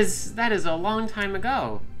 That is a long time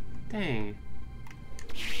ago. Dang.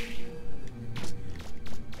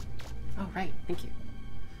 Oh, right. Thank you.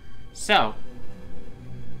 So,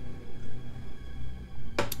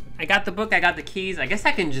 I got the book, I got the keys. I guess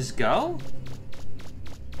I can just go?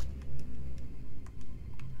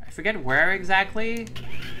 I forget where exactly.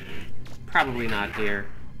 Probably not here.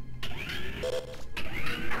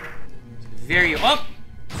 Very... Oh!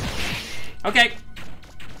 Okay.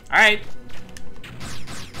 Alright.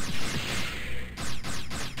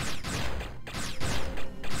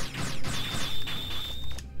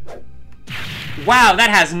 Wow, that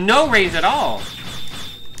has no range at all.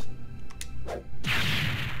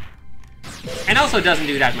 And also doesn't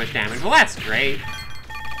do that much damage. Well, that's great.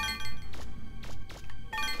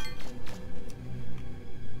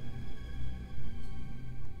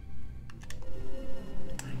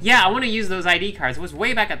 Yeah, I want to use those ID cards. It was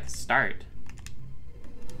way back at the start.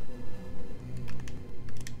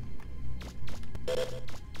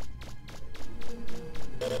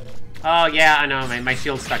 Oh, yeah, I know. My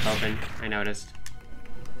shield's stuck open. I noticed.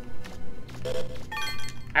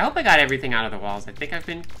 I hope I got everything out of the walls. I think I've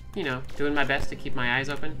been, doing my best to keep my eyes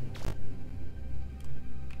open.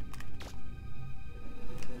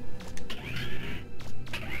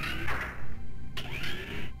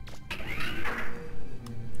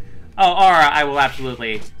 Oh, or I will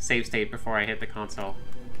absolutely save state before I hit the console.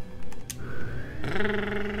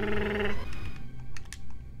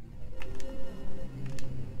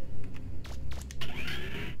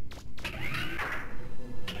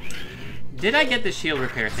 Did I get the shield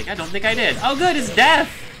repair thing? I don't think I did. Oh good, it's Death!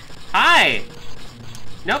 Hi!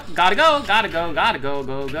 Nope, gotta go, go.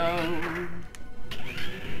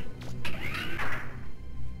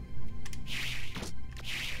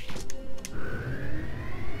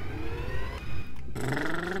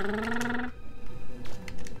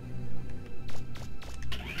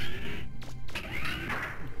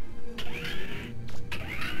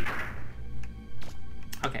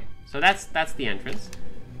 Okay, so that's the entrance.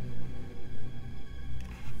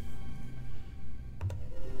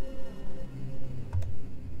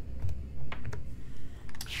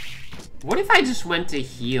 What if I just went to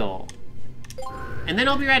heal? And then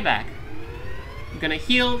I'll be right back. I'm gonna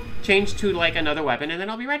heal, change to like another weapon, and then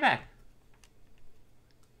I'll be right back.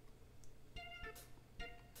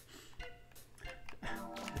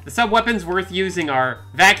 The sub-weapons worth using are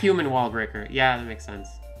Vacuum and Wall Breaker. Yeah, that makes sense.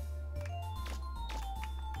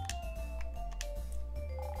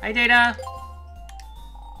 Hi, Data.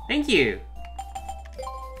 Thank you.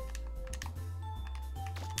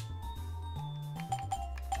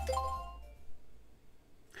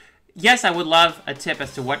 Yes, I would love a tip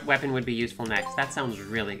as to what weapon would be useful next. That sounds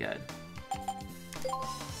really good.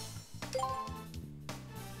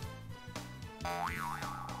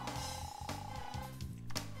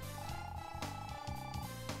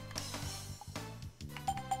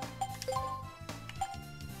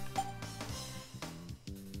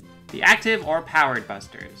 The active or powered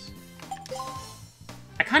busters.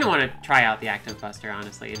 I kind of want to try out the active buster,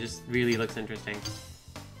 honestly. It just really looks interesting.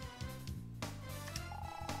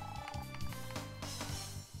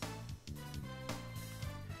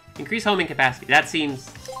 Increase homing capacity. That seems...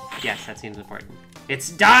 Yes, that seems important.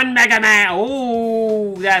 It's done, Mega Man!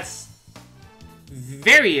 Oh, that's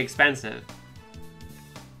very expensive.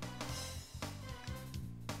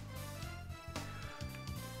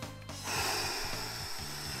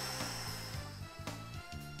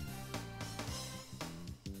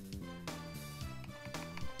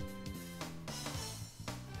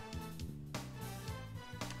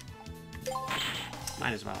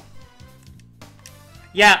 Might as well.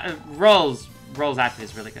 Yeah, Roll's outfit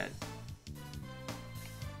is really good.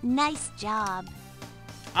 Nice job.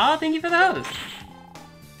 Oh, thank you for those.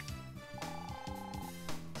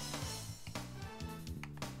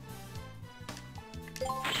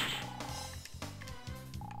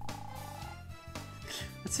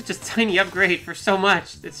 It's such a tiny upgrade for so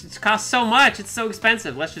much. It costs so much. It's so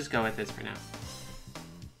expensive. Let's just go with this for now.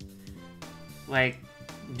 Like,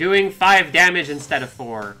 doing 5 damage instead of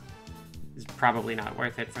 4 is probably not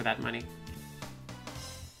worth it for that money.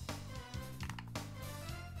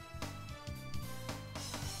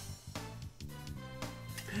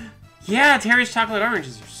 Yeah, Terry's chocolate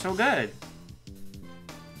oranges are so good.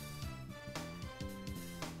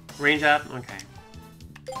 Range up? Okay.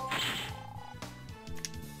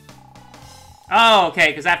 Oh, okay,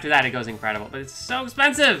 because after that it goes incredible, but it's so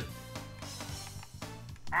expensive!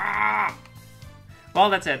 Ah! Well,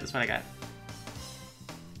 that's it. That's what I got.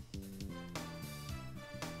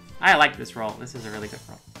 I like this roll. This is a really good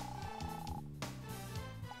roll.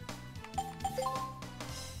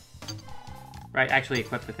 Right, actually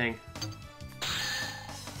equip the thing.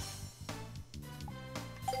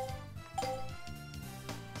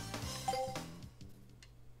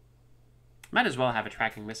 Might as well have a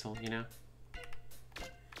tracking missile, you know?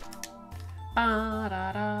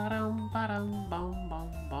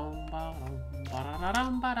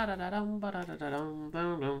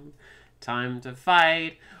 Time to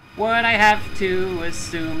fight. What I have to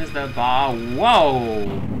assume is the ball.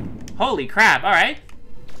 Whoa! Holy crap, alright.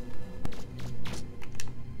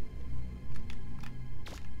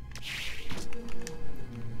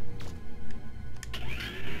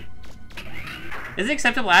 Is it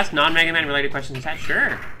acceptable to ask non-Mega Man related questions in chat?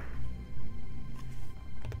 Sure.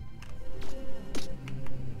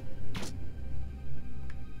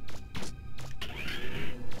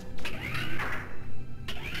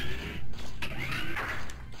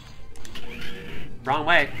 Wrong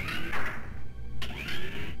way.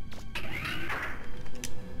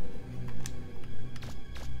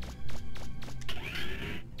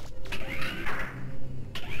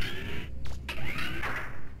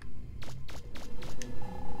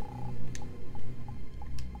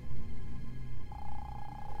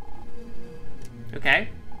 Okay.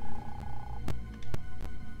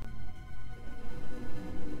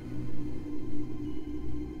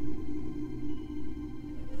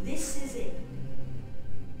 This is it.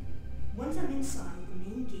 Once I'm inside the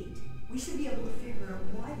main gate, we should be able to figure out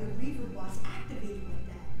why the Reaver bots activated like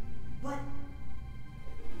that. But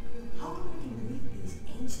how come I can read these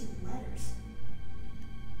ancient letters?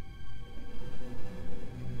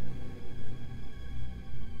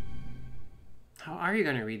 How are you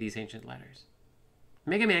going to read these ancient letters?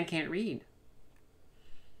 Mega Man can't read.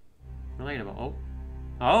 Relatable. Oh.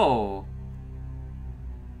 Oh.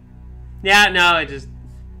 Yeah, no, it just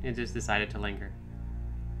decided to linger.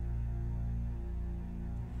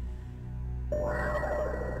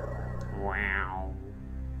 Wow.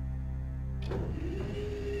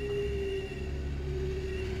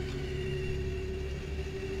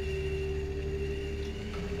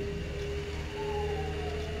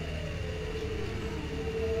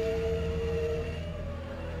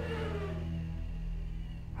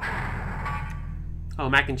 Oh,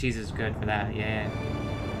 mac and cheese is good for that, yeah.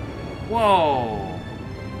 Whoa!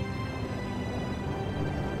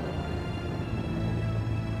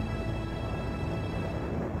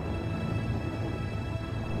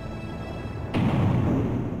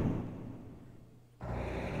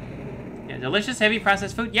 Yeah, delicious, heavy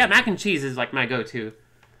processed food. Yeah, mac and cheese is like my go-to.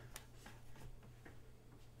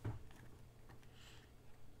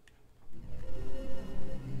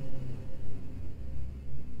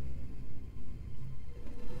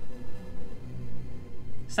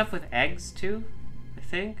 Stuff with eggs, too, I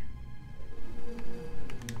think.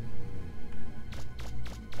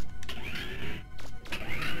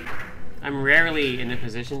 I'm rarely in a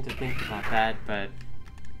position to think about that, but...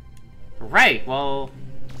 Right, well...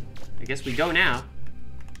 I guess we go now.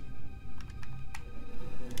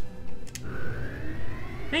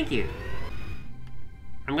 Thank you.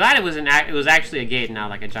 I'm glad it was actually a gate, not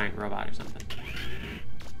like a giant robot or something.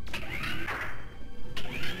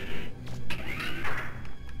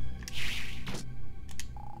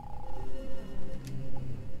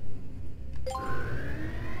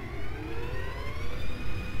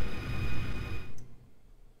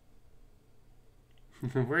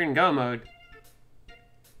 We're in go mode.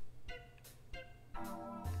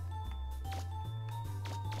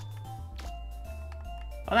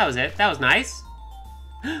 Oh, that was it. That was nice.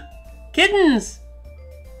 Kittens!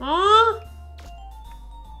 Aww!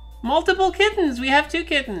 Multiple kittens! We have 2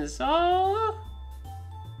 kittens. Oh!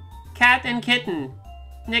 Cat and kitten.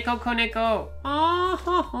 Neko koneko.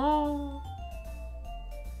 Oh!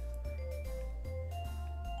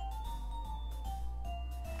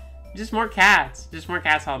 Just more cats. Just more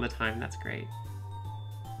cats all the time. That's great.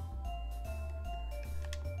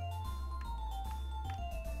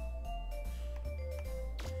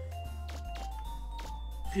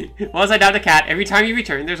 Once I adopt a cat, every time you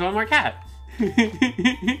return, there's one more cat.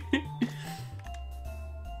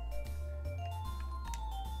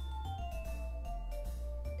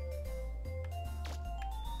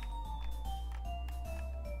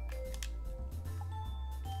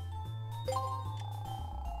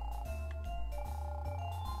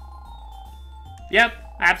 Yep,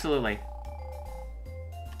 absolutely.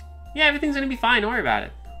 Yeah, everything's gonna be fine, don't worry about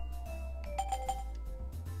it.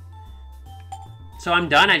 So I'm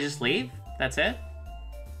done, I just leave? That's it?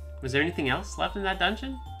 Was there anything else left in that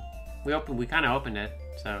dungeon? We kinda opened it,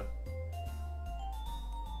 so.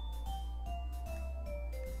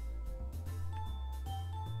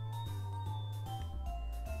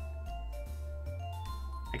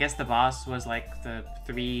 I guess the boss was like the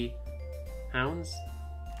 3 hounds?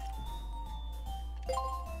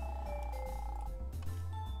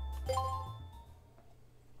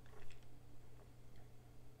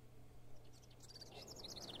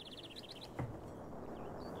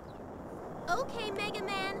 Okay, Mega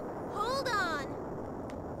Man, hold on.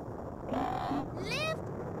 Lift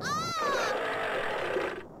off!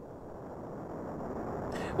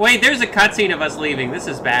 Wait, there's a cutscene of us leaving. This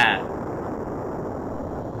is bad.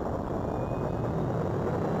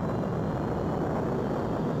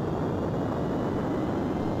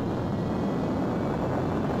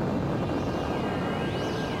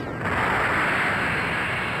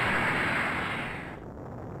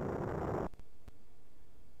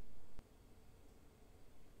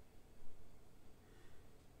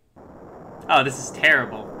 Oh, this is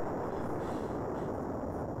terrible.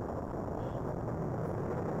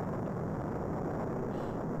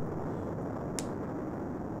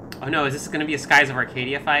 Oh no, is this gonna be a Skies of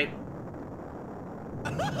Arcadia fight?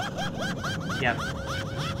 Yep.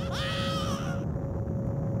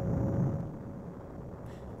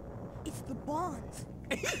 It's the bonds.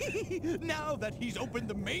 Now that he's opened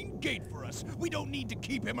the main gate for us, we don't need to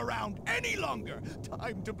keep him around any longer.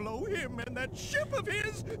 Time to blow him and that ship of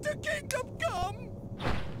his to Kingdom Come!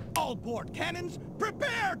 All port cannons,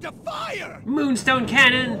 prepare to fire! Moonstone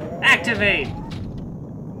Cannon, activate!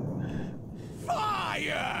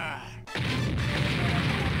 Fire!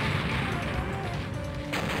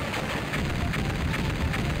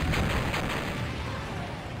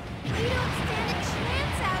 We don't stand a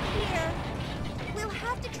chance out here. We'll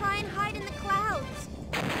have to try and hide in the clouds.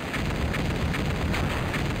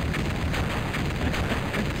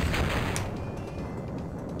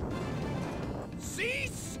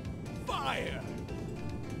 Cease fire!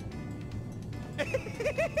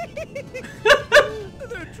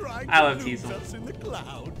 They're trying I to love lose Teasel. us in the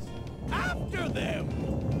clouds. After them!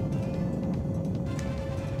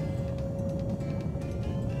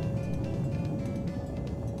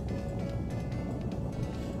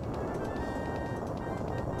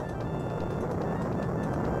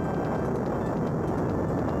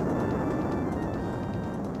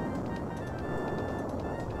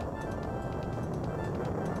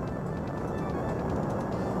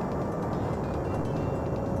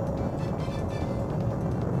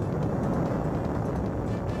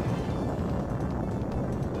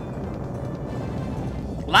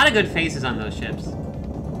 A lot of good faces on those ships.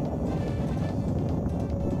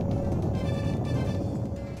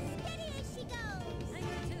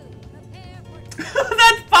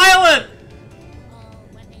 That's Violet!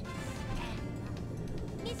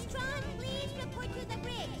 Miss Tron, please report to the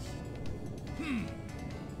bridge.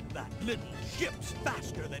 That little ship's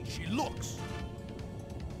faster than she looks.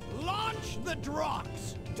 Launch the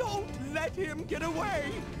Drox! Don't let him get away!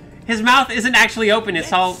 His mouth isn't actually open,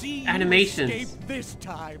 it's all Let's see you animations. escape this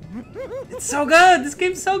time. It's so good! This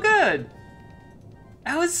game's so good!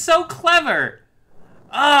 That was so clever!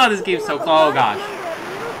 Oh, this game's so oh god.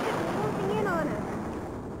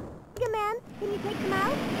 Mega Man, can you take them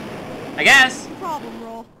out? I guess. Problem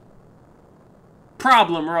roll.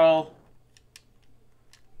 Problem roll.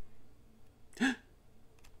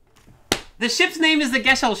 The ship's name is the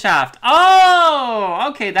Gesellschaft. Oh!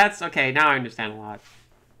 Okay, that's okay. Now I understand a lot.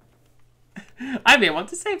 I may want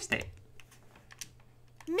to save state.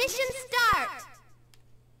 Mission start.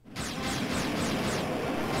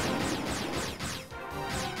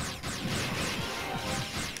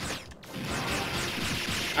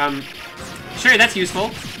 Sure, that's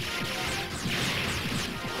useful.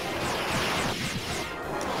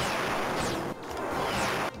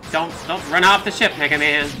 Don't run off the ship, Mega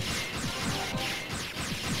Man.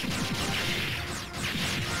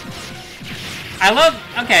 I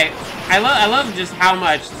love just how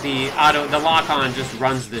much the lock-on just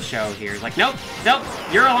runs the show here. It's like, nope,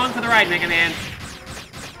 you're along for the ride, Mega Man.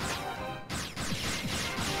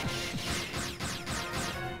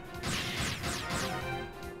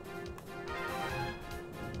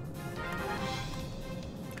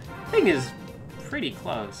 Thing is pretty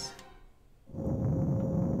close.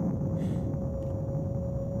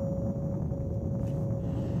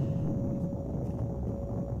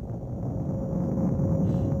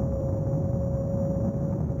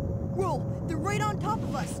 Whoa, they're right on top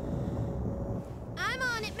of us. I'm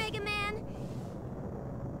on it, Mega Man.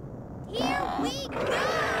 Here we go.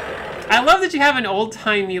 I love that you have an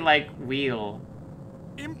old-timey, like, wheel.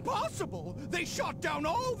 Impossible! They shot down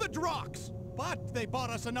all the Drox! But they bought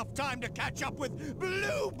us enough time to catch up with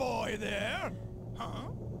Blue Boy there! Huh?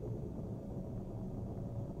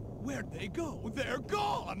 Where'd they go? They're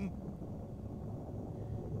gone!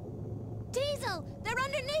 Diesel, they're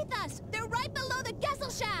underneath us. They're right below the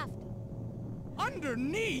Gesellschaft.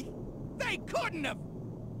 Underneath? They couldn't have!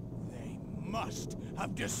 They must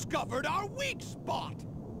have discovered our weak spot!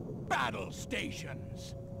 Battle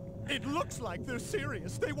stations! It looks like they're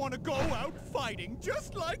serious. They want to go out fighting,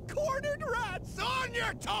 just like cornered rats! On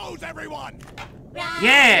your toes, everyone! Rats.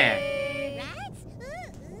 Yeah! Rats?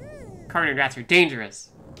 Cornered rats are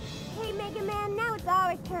dangerous. Hey, Mega Man, now it's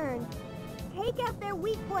our turn. Take out their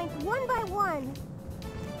weak points one by one.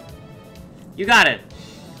 You got it.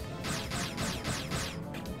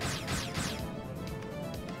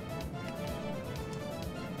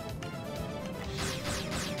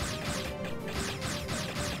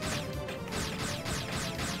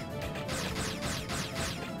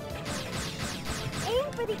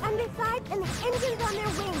 Aim for the underside and the engines on their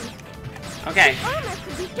wings. Okay. Armor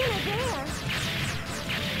should be thinner there.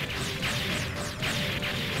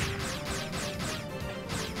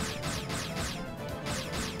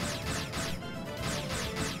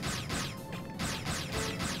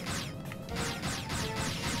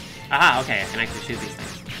 Aha, okay, I can actually shoot these things.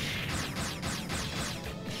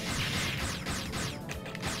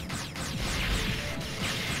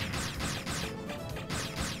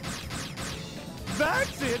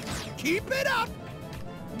 That's it! Keep it up!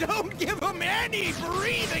 Don't give them any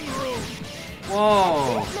breathing room!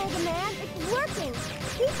 Whoa. Mega Man, it's working.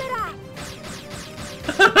 Keep it up.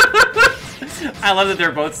 I love that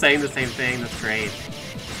they're both saying the same thing. That's great.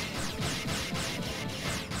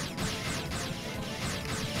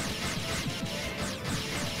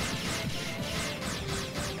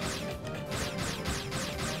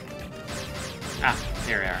 Ah,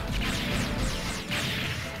 here we are.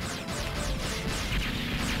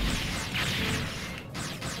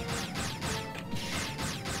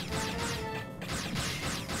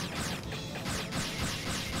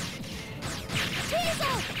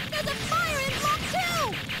 Diesel, there's a fire in Block 2.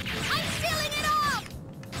 I'm sealing it off.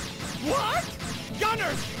 What?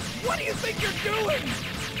 Gunners, what do you think you're doing?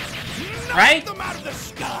 Knock Right? them out of the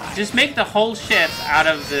sky! Just make the whole ship out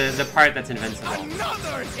of the part that's invincible.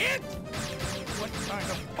 Another hit? What kind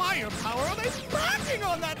of firepower are they packing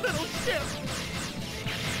on that little ship?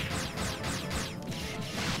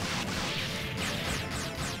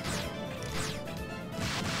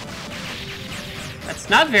 That's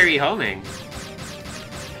not very homing.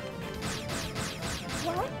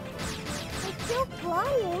 What? They're still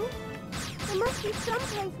flying? There must be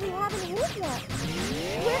someplace we haven't hit yet.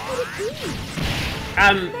 Where could it be?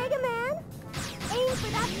 Mega Man, aim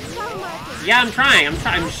for that star marker. Yeah, I'm trying.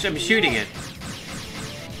 I'm shooting it.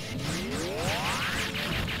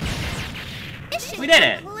 We did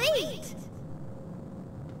it. Complete.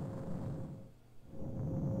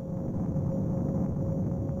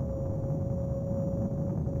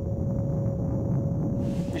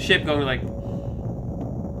 The ship going like.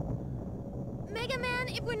 Mega Man,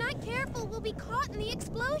 if we're not careful, we'll be caught in the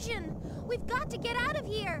explosion. We've got to get out of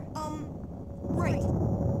here. Right.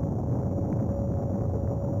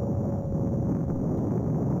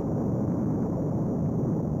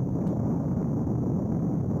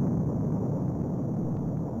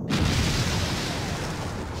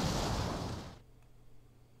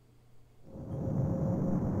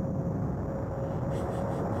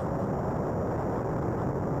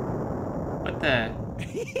 What the?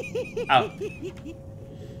 Oh.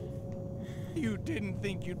 You didn't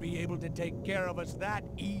think you'd be able to take care of us that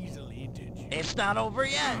easily, did you? It's not over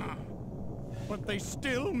yet. But they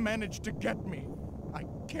still managed to get me. I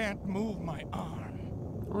can't move my arm.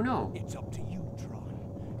 Oh no. It's up to you,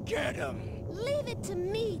 Tron. Get him! Leave it to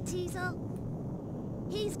me, Teasel.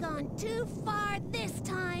 He's gone too far this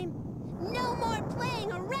time. No more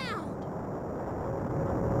playing around.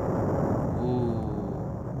 Ooh.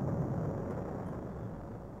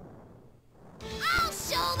 I'll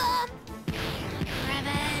show them.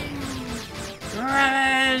 Revenge.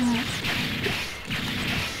 Revenge!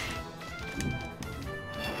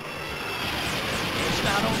 It's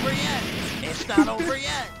not over yet. It's not over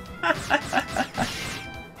yet.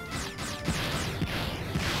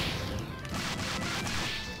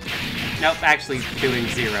 Nope, actually doing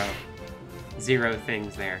zero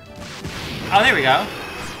things there. Oh, there we go.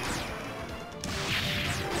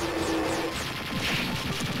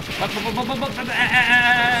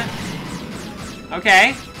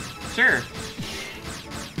 Okay, sure.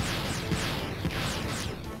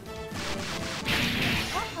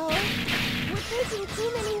 Uh-oh, we're taking too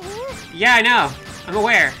many hits. Yeah, I know. I'm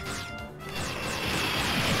aware.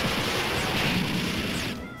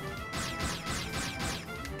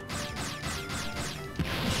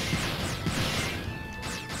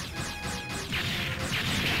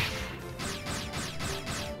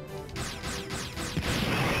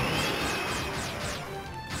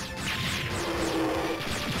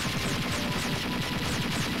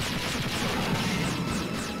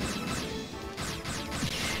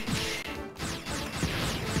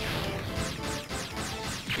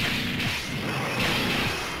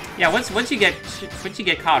 Yeah, once you get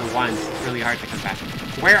caught once, it's really hard to come back.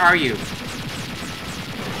 Where are you?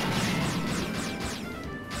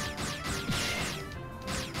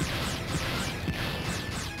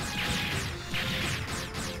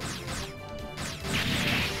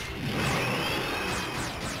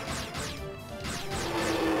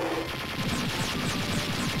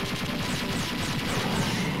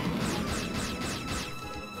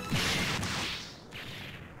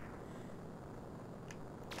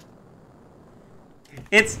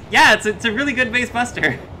 It's a really good base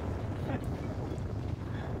buster.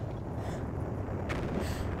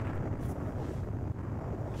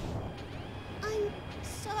 I'm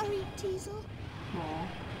sorry, Teasel. Aww.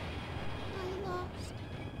 I lost.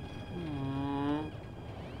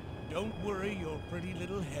 Don't worry your pretty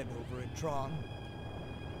little head over it, Tron.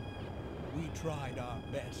 We tried our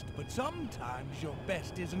best, but sometimes your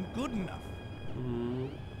best isn't good enough.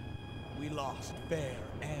 We lost fair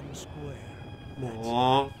and square.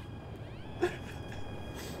 Aww.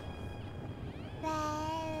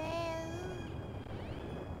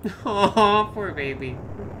 Oh, poor baby.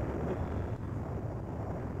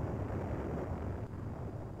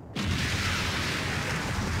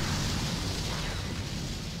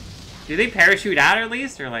 Do they parachute out at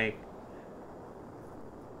least, or like?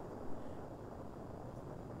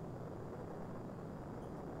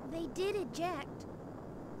 They did eject,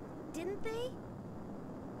 didn't they?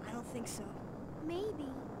 I don't think so. Maybe.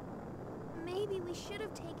 Maybe we should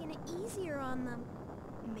have taken it easier on them.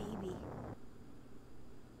 Maybe.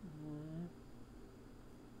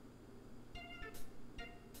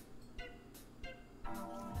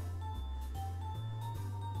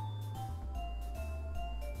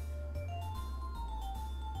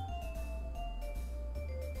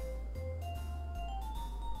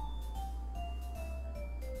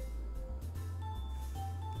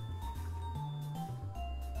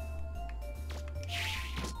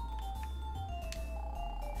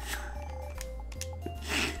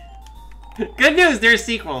 Good news, there's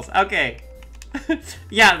sequels. Okay.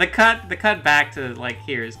 Yeah, the cut back to like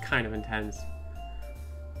here is kind of intense.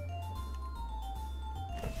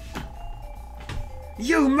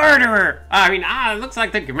 You murderer! I mean, it looks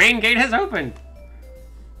like the main gate has opened.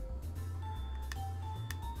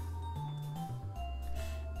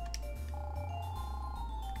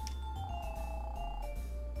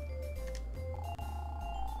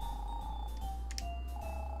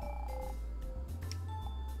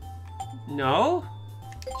 No?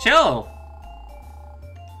 Chill.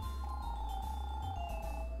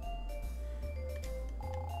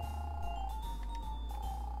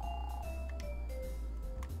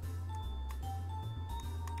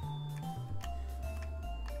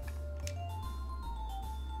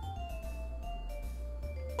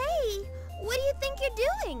 Hey, what do you think you're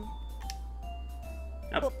doing?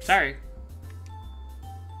 Oh, Oops. sorry.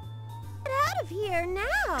 Get out of here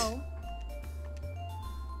now.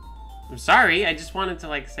 I'm sorry, I just wanted to,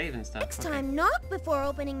 like, save and stuff. Next Okay. time, knock before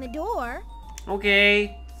opening the door.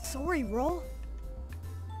 Okay. Sorry, Roll.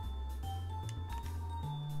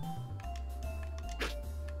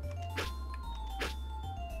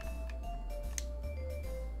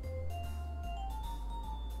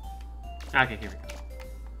 Okay, here we go.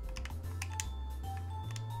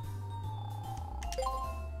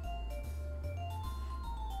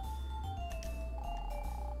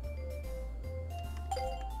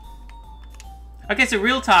 Okay, so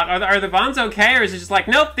real talk, are the bonds okay, or is it just like,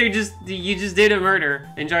 nope, you just did a murder.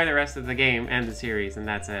 Enjoy the rest of the game and the series, and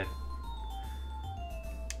that's it.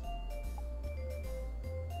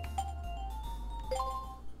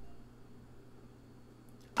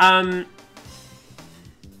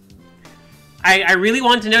 I really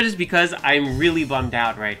want to know just because I'm really bummed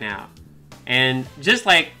out right now. And just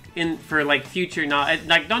like for like future,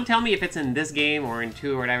 like don't tell me if it's in this game or in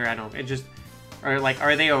 2 or whatever, I don't, it just, or like,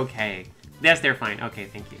 are they okay? Yes, they're fine. Okay,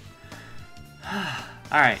 thank you.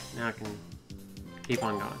 Alright, now I can keep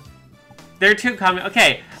on going. There are 2 comments.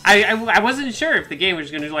 Okay, I wasn't sure if the game was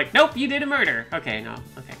going to be like, nope, you did a murder. Okay, no.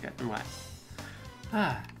 Okay, good. I'm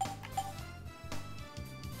glad.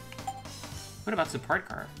 What about support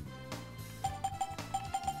car?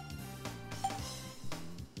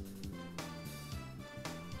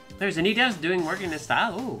 There's a new devs doing work in this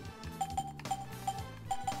style. Ooh.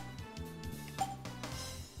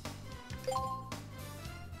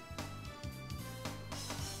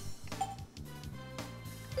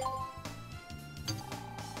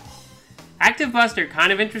 Active Buster,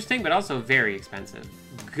 kind of interesting, but also very expensive.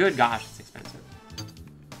 Good gosh, it's expensive.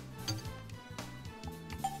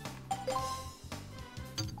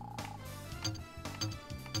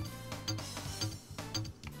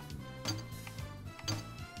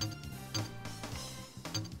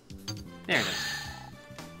 There it is.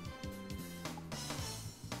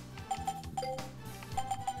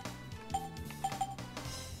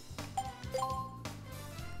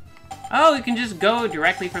 Oh, we can just go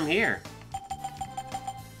directly from here.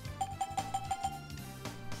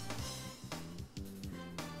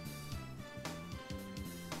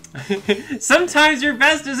 Sometimes your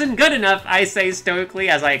best isn't good enough, I say stoically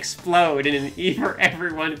as I explode in an E for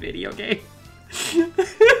Everyone video game.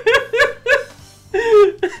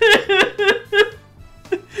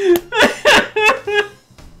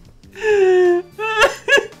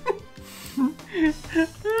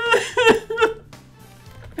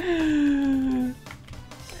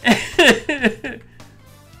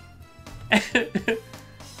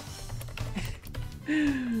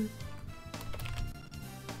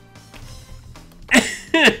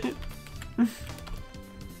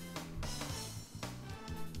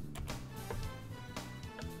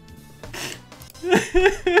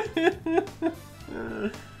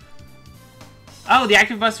 Oh, the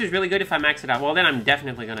Active Buster is really good if I max it out. Well, then I'm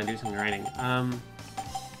definitely gonna do some grinding. I'm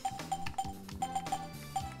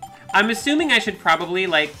assuming I should probably,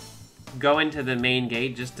 like, go into the main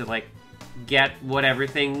gate just to, like, get what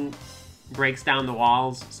everything breaks down the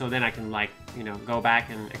walls, so then I can, like, you know, go back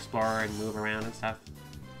and explore and move around and stuff.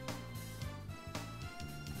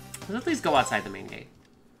 Let's at least go outside the main gate.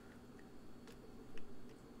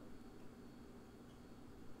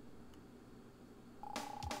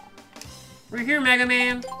 We're here, Mega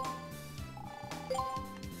Man!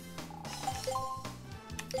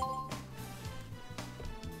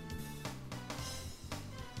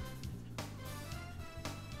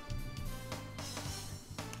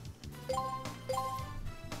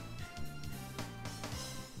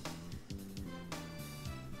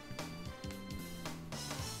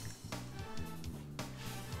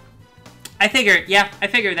 I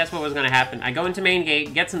figured that's what was gonna happen. I go into main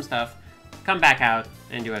gate, get some stuff, come back out,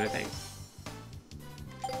 and do other things.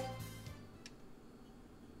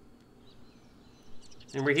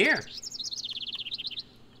 And we're here.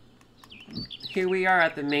 Here we are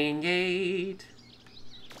at the main gate.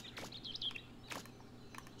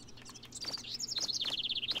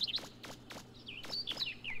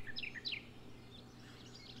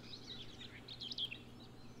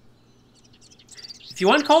 If you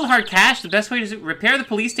want cold hard cash, the best way is to repair the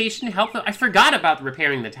police station, help them. I forgot about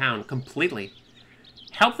repairing the town completely.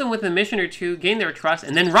 Help them with a mission or two, gain their trust,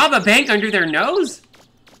 and then rob a bank under their nose?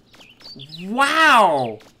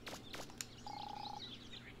 Wow!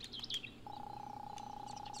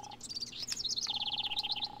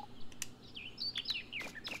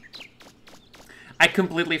 I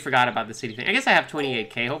completely forgot about the city thing. I guess I have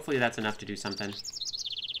 28k. Hopefully that's enough to do something.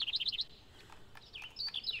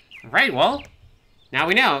 Alright, well, now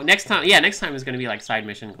we know. Next time, yeah, next time is going to be like side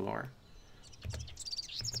mission galore.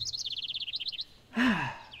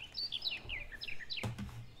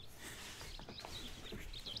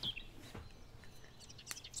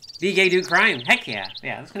 Be gay, do crime. Heck yeah.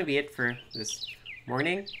 Yeah, that's going to be it for this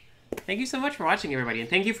morning. Thank you so much for watching, everybody. And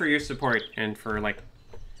thank you for your support and for, like,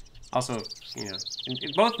 also, you know,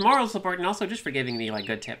 both moral support and also just for giving me, like,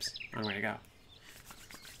 good tips on where to go.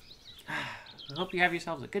 I hope you have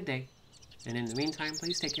yourselves a good day. And in the meantime,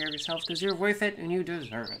 please take care of yourselves because you're worth it and you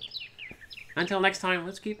deserve it. Until next time,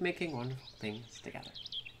 let's keep making wonderful things together.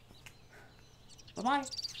 Bye-bye.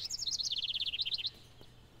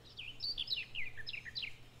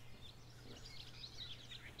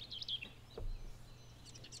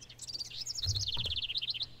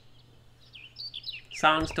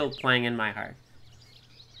 Song's still playing in my heart.